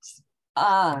point.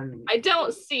 I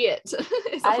don't see it.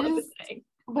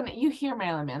 When you hear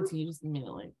Marilyn Manson, you just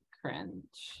immediately cringe.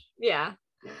 Yeah.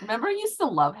 Remember, I used to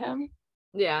love him.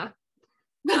 Yeah.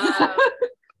 Don't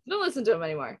listen to him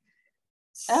anymore.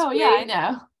 Oh yeah, I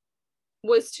know.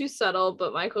 Was too subtle,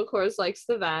 but Michael Kors likes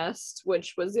the vest,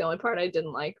 which was the only part I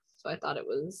didn't like, so I thought it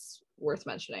was worth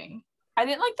mentioning. I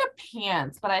didn't like the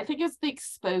pants, but I think it's the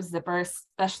exposed zipper,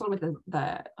 especially with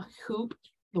the hoop,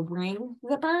 the ring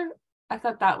zipper. I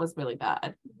thought that was really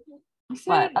bad. I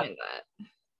didn't mind that.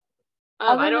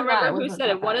 I don't remember who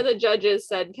said it. One of the judges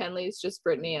said Kenley's just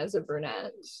Brittany as a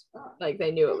brunette. Like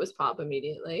they knew it was pop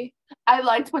immediately. I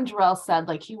liked when Jarrell said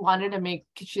like he wanted to make,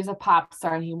 because she's a pop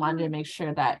star, and he wanted to make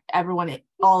sure that everyone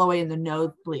all the way in the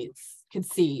nosebleeds could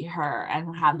see her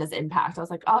and have this impact. I was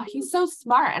like, oh, he's so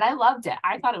smart. And I loved it.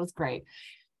 I thought it was great.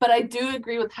 But I do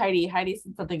agree with Heidi. Heidi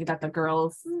said something that the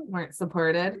girls weren't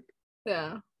supported.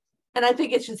 Yeah. And I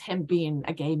think it's just him being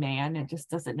a gay man and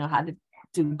just doesn't know how to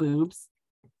do boobs.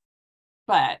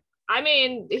 But I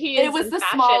mean, it was the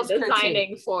smallest designing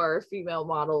critique for female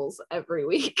models every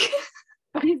week.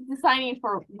 But he's designing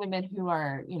for women who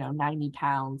are, 90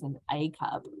 pounds and A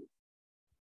cup.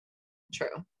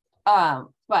 True.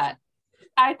 But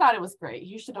I thought it was great.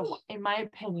 He should have won. In my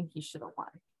opinion, he should have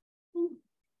won.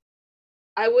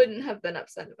 I wouldn't have been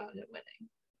upset about him winning.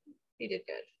 He did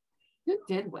good. Who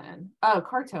did win? Oh,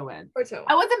 Corto win. Corto.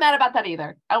 I wasn't mad about that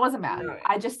either. I wasn't mad. Right.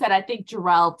 I just said I think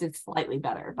Jarrell did slightly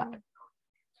better, but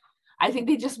I think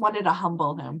they just wanted to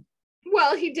humble him.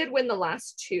 Well, he did win the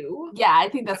last two. Yeah, I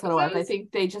think that's what it was. I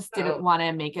think they just didn't want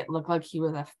to make it look like he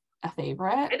was a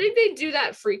favorite. I think they do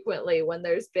that frequently when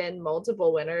there's been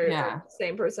multiple winners. Yeah.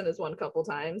 Same person has won a couple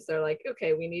times. They're like,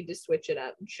 okay, we need to switch it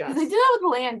up. Just they did that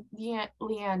with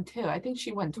Leanne too. I think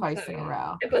she won twice in a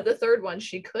row. But the third one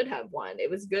she could have won. It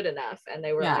was good enough, and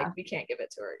they were like, we can't give it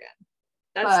to her again.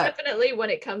 That's definitely when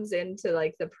it comes into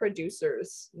like the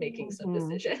producers making some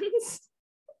decisions.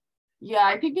 Yeah,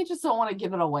 I think they just don't want to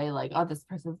give it away like, oh, this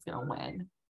person's gonna win.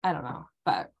 I don't know,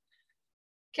 but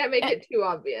can't make it too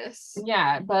obvious.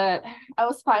 Yeah, but I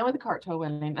was fine with Corto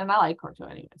winning, and I like Corto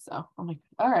anyway, so I'm like,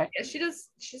 all right. Yeah,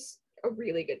 she's a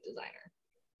really good designer.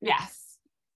 Yes.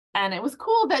 And it was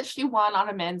cool that she won on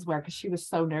a menswear because she was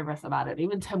so nervous about it.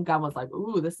 Even Tim Gunn was like,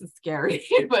 ooh, this is scary,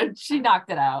 but she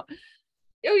knocked it out.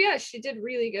 Oh yeah, she did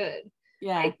really good.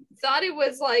 Yeah. I thought it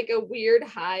was like a weird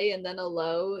high and then a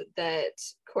low that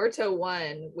Corto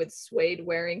won with Suede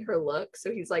wearing her look.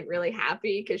 So he's like really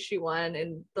happy because she won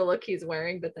and the look he's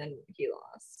wearing, but then he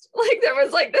lost. Like there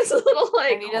was like this little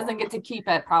like. And he doesn't get to keep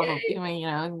it probably, keep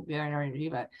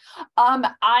it.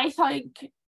 I think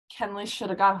Kenley should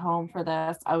have got home for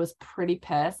this. I was pretty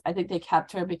pissed. I think they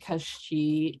kept her because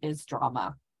she is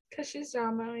drama. Because she's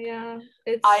drama, yeah.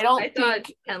 I thought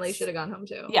Kenley should have gone home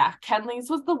too. Yeah, Kenley's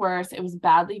was the worst. It was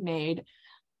badly made.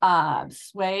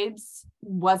 Suede's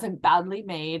wasn't badly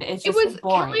made. It was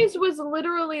boring. Kenley's was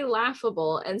literally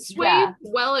laughable, and Suede,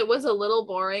 well, it was a little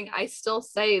boring. I still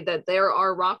say that there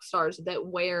are rock stars that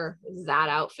wear that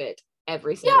outfit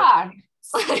every single time.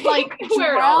 Like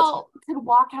Jarrell could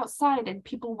walk outside and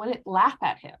people wouldn't laugh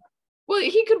at him. Well,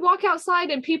 he could walk outside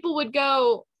and people would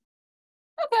go,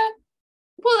 okay.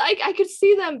 Well, I could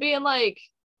see them being like,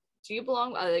 do you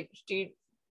belong? Like, do you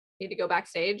need to go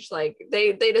backstage? Like,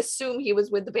 they'd assume he was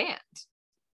with the band.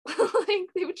 Like,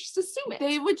 they would just assume it.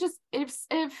 They would just, if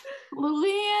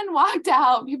Lillian walked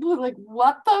out, people were like,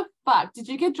 what the fuck? Did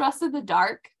you get dressed in the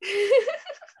dark?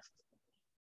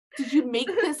 Did you make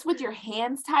this with your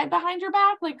hands tied behind your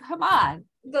back? Like, come on.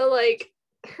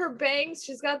 Her bangs,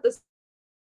 she's got this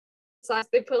size,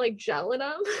 they put like gel in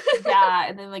them. Yeah,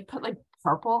 and then like put like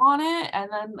purple on it,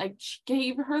 and then like she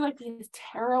gave her like these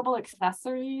terrible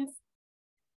accessories.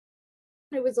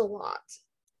 It was a lot.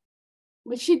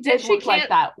 But she did look like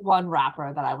that one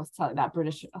rapper that I was telling, that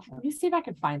British. Let me see if I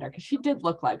can find her because she did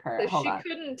look like her. Hold on. She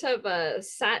couldn't have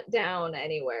sat down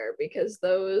anywhere because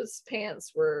those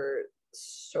pants were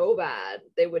so bad.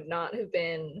 They would not have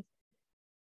been.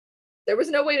 There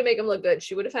was no way to make them look good.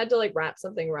 She would have had to like wrap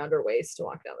something around her waist to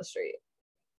walk down the street.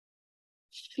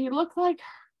 She looked like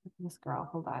this girl.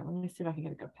 Hold on. Let me see if I can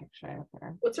get a good picture of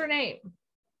her. What's her name?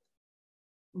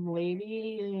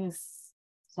 Lady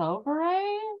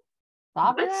Sobere?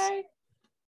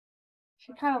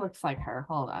 She kind of looks like her.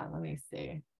 Hold on. Let me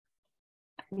see.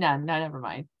 No, never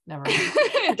mind. Never mind.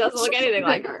 It doesn't look anything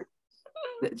like her.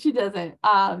 She doesn't.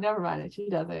 Never mind. She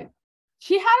doesn't.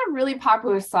 She had a really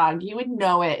popular song. You would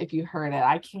know it if you heard it.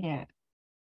 I can't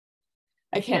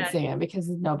sing it because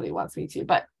nobody wants me to.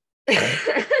 But but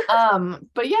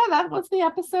yeah, that was the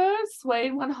episode.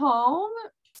 Swade went home.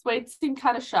 Swade seemed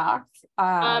kind of shocked.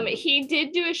 He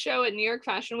did do a show at New York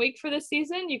Fashion Week for this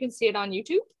season. You can see it on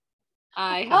YouTube.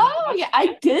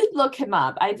 I did look him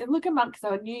up. Because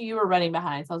I knew you were running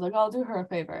behind. So I was like, I'll do her a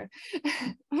favor.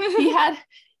 he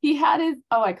had his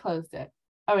I closed it.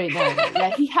 Oh wait, no.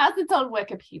 Yeah, he has its own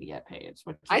Wikipedia page,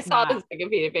 which I saw his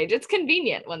Wikipedia page. It's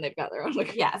convenient when they've got their own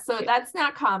Wikipedia. Yeah, so that's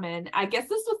not common. I guess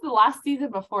this was the last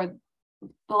season before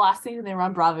the last season they were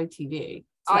on Broadway TV.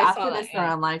 So after this, they're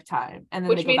on Lifetime, and then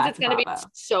which means it's going to be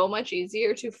so much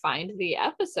easier to find the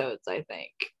episodes. I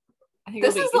think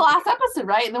this is the last episode,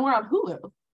 right? And then we're on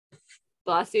Hulu.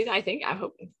 The last season, I think. I'm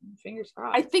hoping. Fingers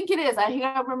crossed. I think it is. I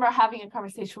remember having a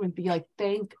conversation with like,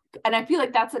 and I feel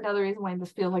like that's another reason why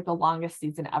this feels like the longest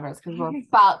season ever, is because we're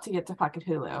about to get to fucking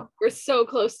Hulu. We're so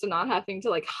close to not having to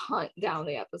like hunt down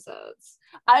the episodes.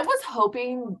 I was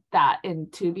hoping that in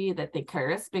Tubi that they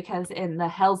curse, because in the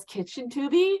Hell's Kitchen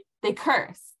Tubi they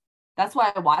curse. That's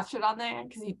why I watched it on there,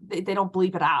 because they don't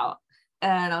bleep it out.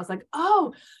 And I was like,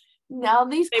 oh, now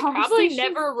they probably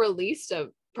never released a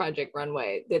Project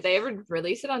Runway. Did they ever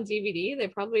release it on DVD? They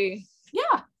probably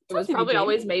it was probably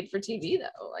always made for TV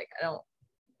though. Like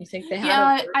you think they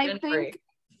have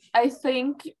I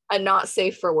think a not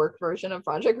safe for work version of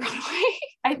Project Runway.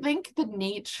 I think the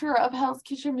nature of Hell's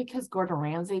Kitchen, because Gordon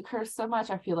Ramsay cursed so much,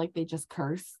 I feel like they just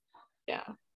curse. Yeah.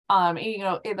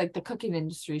 Like the cooking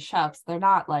industry chefs, they're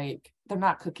not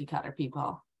cookie cutter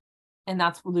people. And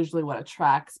that's usually what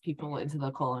attracts people into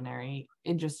the culinary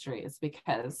industry, is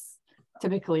because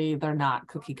typically they're not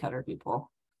cookie cutter people.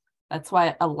 That's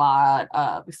why a lot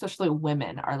of, especially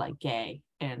women, are like gay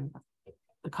in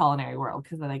the culinary world,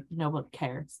 because they're like, no one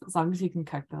cares. As long as you can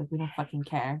cook, they're like, we don't fucking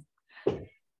care.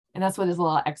 And that's what there's a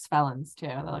lot of ex-felons too.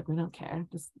 They're like, we don't care,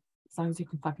 just as long as you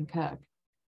can fucking cook.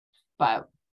 But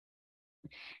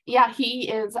yeah, he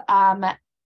is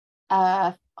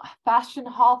a Fashion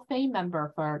Hall of Fame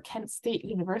member for Kent State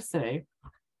University.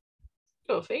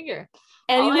 Go figure.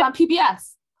 And he was on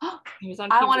PBS. He was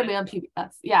on I want to be on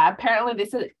PBS. Yeah, apparently they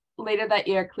said later that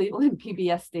year Cleveland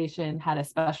PBS station had a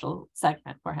special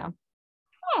segment for him.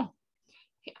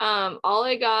 All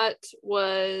I got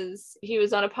was he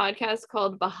was on a podcast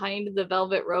called Behind the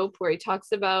Velvet Rope, where he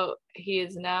talks about he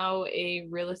is now a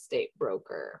real estate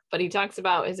broker, but he talks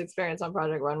about his experience on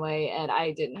Project Runway, and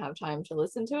I didn't have time to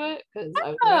listen to it because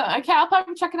I'll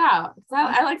probably check it out.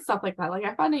 I like stuff like that. Like,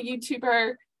 I found a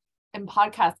YouTuber and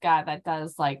podcast guy that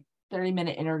does like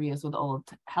 30-minute interviews with old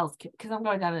Hell's Kitchen, because I'm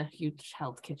going down a huge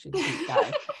Hell's Kitchen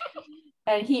guy,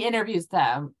 and he interviews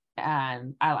them.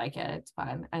 And I like it. It's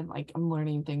fun. And like, I'm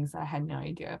learning things I had no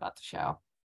idea about the show.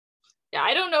 Yeah,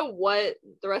 I don't know what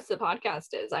the rest of the podcast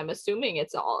is. I'm assuming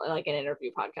it's all like an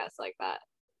interview podcast like that.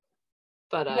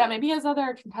 But yeah, maybe he has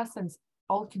other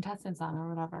old contestants on or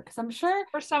whatever. Because I'm sure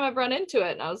first time I've run into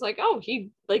it, and I was like, oh,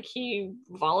 he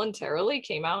voluntarily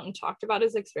came out and talked about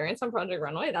his experience on Project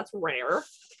Runway. That's rare.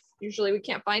 Usually we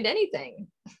can't find anything.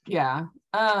 Yeah.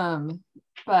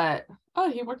 But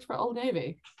he worked for Old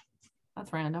Navy.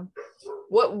 That's random.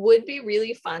 What would be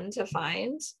really fun to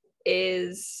find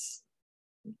is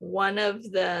one of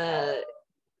the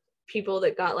people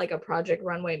that got like a Project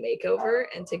Runway makeover,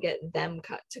 and to get them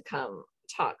to come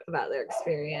talk about their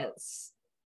experience,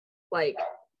 like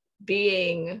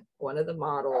being one of the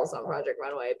models on Project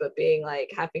Runway, but being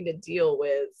like having to deal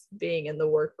with being in the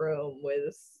workroom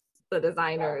with the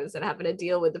designers and having to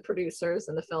deal with the producers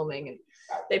and the filming, and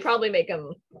they probably make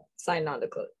them sign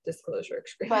non-disclosure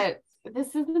agreement. But this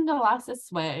isn't the last of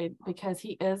Swade, because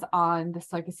he is on the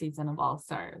second season of All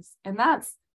Stars, and I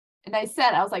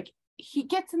was like, he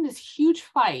gets in this huge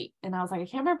fight, and I was like, I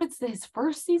can't remember if it's his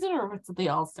first season or if it's the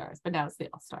All Stars, but now it's the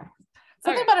All Stars.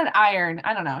 Something about an iron.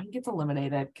 I don't know. He gets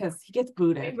eliminated because he gets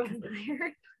booted.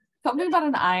 Something about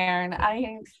an iron.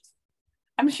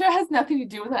 I'm sure it has nothing to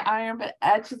do with an iron, but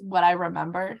that's just what I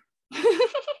remember.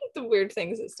 The weird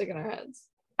things that stick in our heads.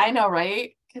 I know,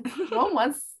 right?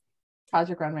 Once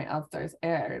Project Runway All Stars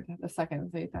aired the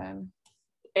second season.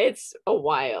 It's a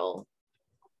while.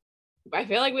 I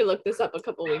feel like we looked this up a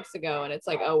couple weeks ago, and it's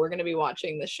like, oh, we're going to be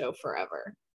watching this show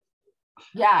forever.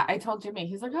 Yeah, I told Jimmy.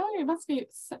 He's like, oh, you must be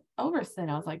over soon.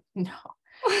 I was like, no.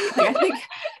 Like,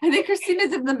 I think Christina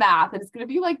did the math, and it's going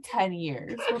to be like 10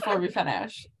 years before we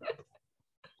finish.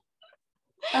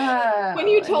 When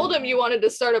you told him you wanted to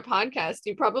start a podcast,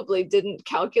 you probably didn't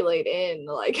calculate in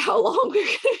like how long we're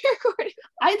gonna be recording.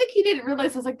 I think he didn't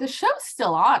realize. I was like, the show's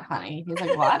still on, honey. He's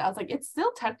like, what? I was like, it's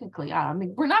still technically on. I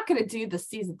mean, we're not gonna do the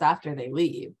seasons after they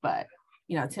leave, but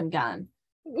you know, Tim Gunn.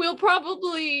 We'll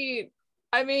probably,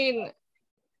 I mean,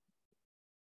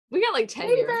 we got like 10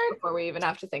 years before we even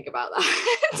have to think about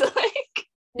that. Like,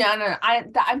 no.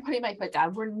 I'm putting my foot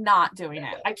down. We're not doing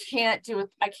it. I can't do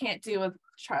with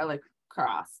Charlie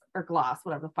Cross or Gloss,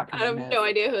 whatever the fuck. I have no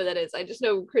idea who that is. I just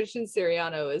know Christian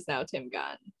Siriano is now Tim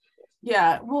Gunn.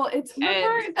 Yeah, well, it's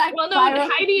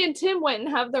Heidi and Tim went and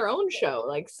have their own show,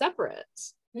 like separate.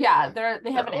 Yeah,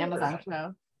 they have an Amazon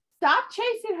show. Stop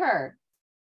chasing her.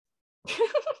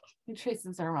 He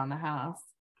chases her around the house.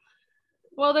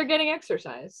 Well, they're getting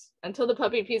exercise until the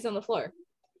puppy pees on the floor.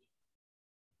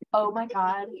 Oh my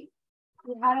god.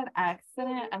 We had an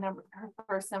accident, her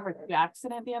first number 2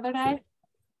 accident the other day.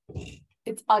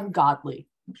 It's ungodly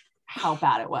how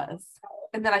bad it was.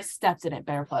 And then I stepped in it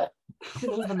barefoot.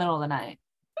 It was the middle of the night.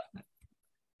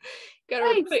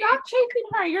 Hey, stop chasing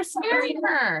her. You're scaring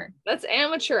her. That's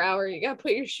amateur hour. You gotta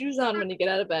put your shoes on when you get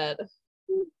out of bed.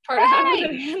 Part of having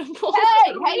an animal.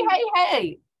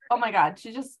 Hey. Oh my god,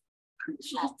 she just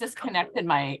disconnected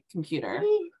my computer.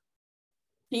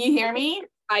 Can you hear me?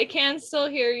 I can still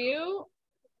hear you,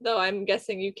 though I'm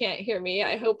guessing you can't hear me.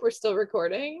 I hope we're still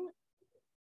recording.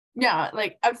 Yeah,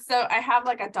 like I have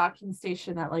like a docking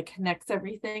station that like connects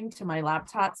everything to my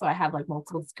laptop, so I have like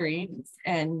multiple screens,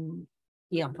 and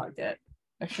he unplugged it,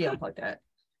 or she unplugged it.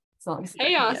 So let me see.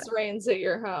 Chaos reigns at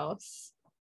your house.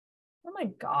 Oh my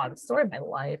god, the story of my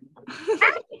life.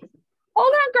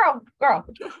 Hold on, girl,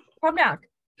 calm down.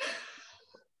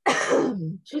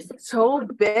 She's so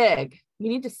big. You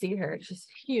need to see her. She's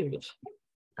huge.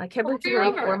 I can't believe she's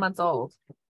only 4 months old.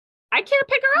 I can't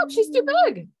pick her up. She's too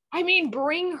big. I mean,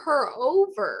 bring her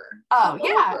over. Oh,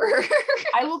 yeah.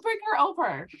 I will bring her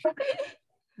over.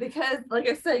 Because, like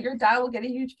I said, your dad will get a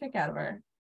huge kick out of her.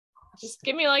 Just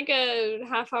give me like a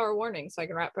half-hour warning so I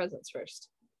can wrap presents first.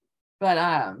 But,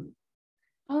 I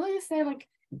was gonna say, like,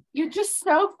 you're just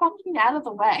so fucking out of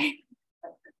the way.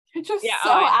 You're just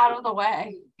out of the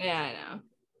way. Yeah,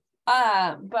 I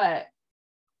know. But,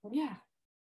 yeah.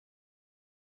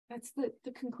 That's the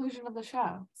conclusion of the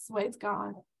show. Swade's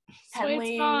gone.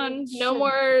 Swade's gone. No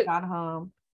more. Gone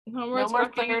home. No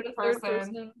more third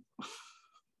person.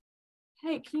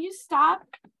 Hey, can you stop,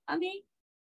 honey?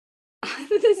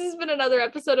 This has been another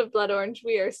episode of Blood Orange.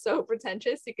 We are so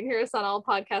pretentious. You can hear us on all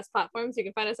podcast platforms. You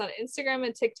can find us on Instagram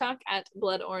and TikTok at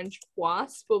Blood Orange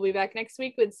Wasp. We'll be back next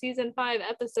week with season 5,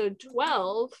 episode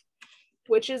 12,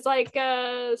 which is like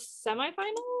a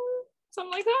semifinal,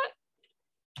 something like that.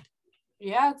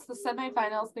 Yeah, it's the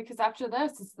semifinals because after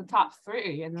this, it's the top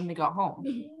 3, and then they go home.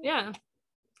 Yeah.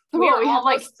 We have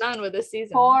like done with this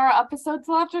season. 4 episodes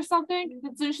left or something.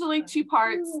 It's usually 2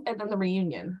 parts and then the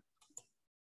reunion.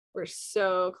 We're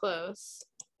so close.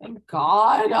 Thank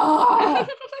God.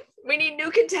 We need new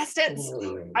contestants.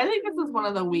 I think this is one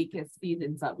of the weakest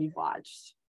seasons that we've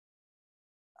watched.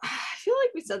 I feel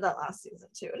like we said that last season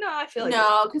too. No, I feel like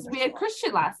no, because we had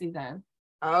Christian last season.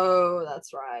 Oh,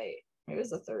 that's right. It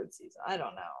was the 3rd season. I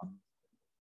don't know.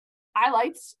 I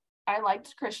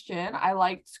liked Christian. I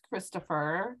liked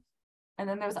Christopher. And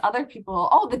then there's other people.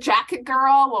 Oh, the jacket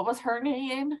girl. What was her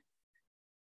name?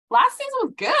 Last season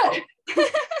was good.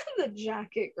 The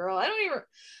jacket girl. I don't even.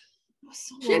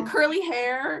 She had curly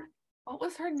hair. What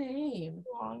was her name?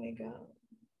 Long ago.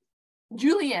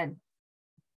 Julian.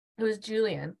 It was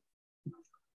Julian.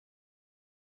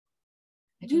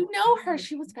 Do you know her?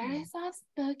 She was very soft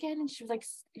spoken, and she was like,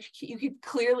 you could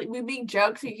clearly, we make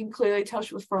jokes, so you can clearly tell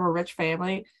she was from a rich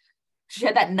family. She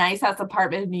had that nice ass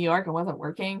apartment in New York and wasn't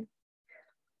working.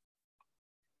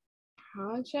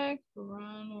 Project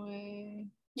Runway.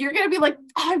 You're gonna be like,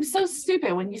 oh, I'm so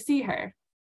stupid when you see her.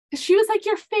 She was like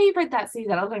your favorite that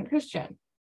season. I was like, Christian,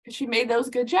 because she made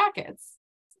those good jackets.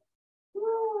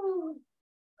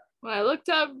 When I looked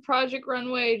up Project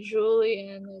Runway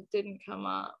Julian, it didn't come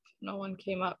up. No one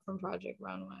came up from Project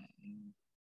Runway.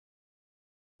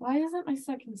 Why isn't my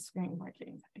second screen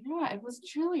working? Yeah, it was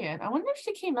Julian. I wonder if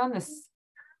she came on this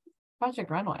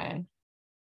Project Runway.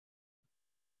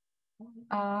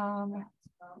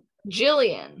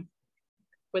 Jillian.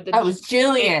 With the was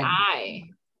Jillian.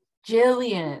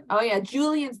 Jillian. Oh yeah,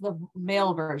 Julian's the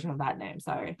male version of that name.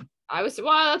 Sorry. That's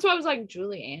why I was like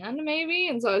Julianne maybe,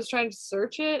 and so I was trying to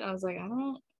search it. And I was like, I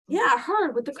don't. Yeah,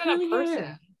 her with the curly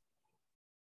hair.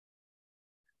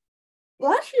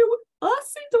 Last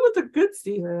season was a good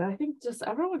season. I think just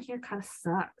everyone here kind of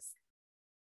sucks.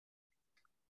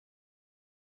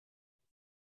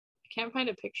 Can't find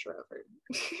a picture of her.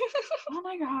 Oh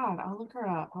my god, I'll look her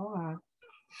up. Hold on.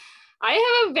 I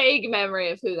have a vague memory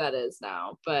of who that is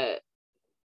now, but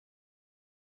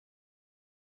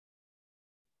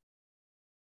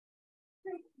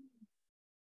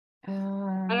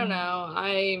I don't know.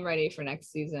 I'm ready for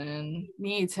next season.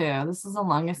 Me too. This is the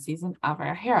longest season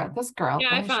ever. Here, this girl. Yeah,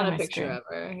 let I me show found a my picture screen. of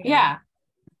her. Yeah. Yeah,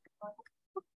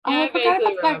 Oh, I I forgot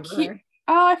vaguely about that remember cute. her.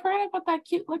 Oh, I forgot about that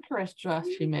cute licorice dress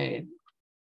she made.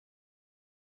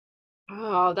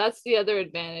 Oh, that's the other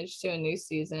advantage to a new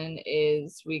season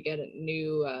is we get a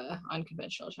new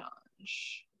unconventional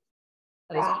challenge.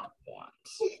 That is what I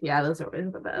want. Yeah, those are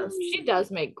always the best. She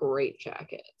does make great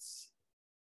jackets.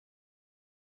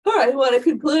 All right, want to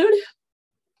conclude?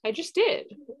 I just did.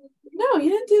 No, you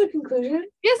didn't do the conclusion.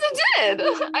 Yes, I did.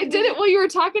 I did it while you were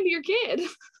talking to your kid.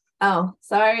 Oh,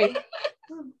 sorry.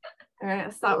 All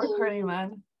right, stop recording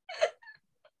then.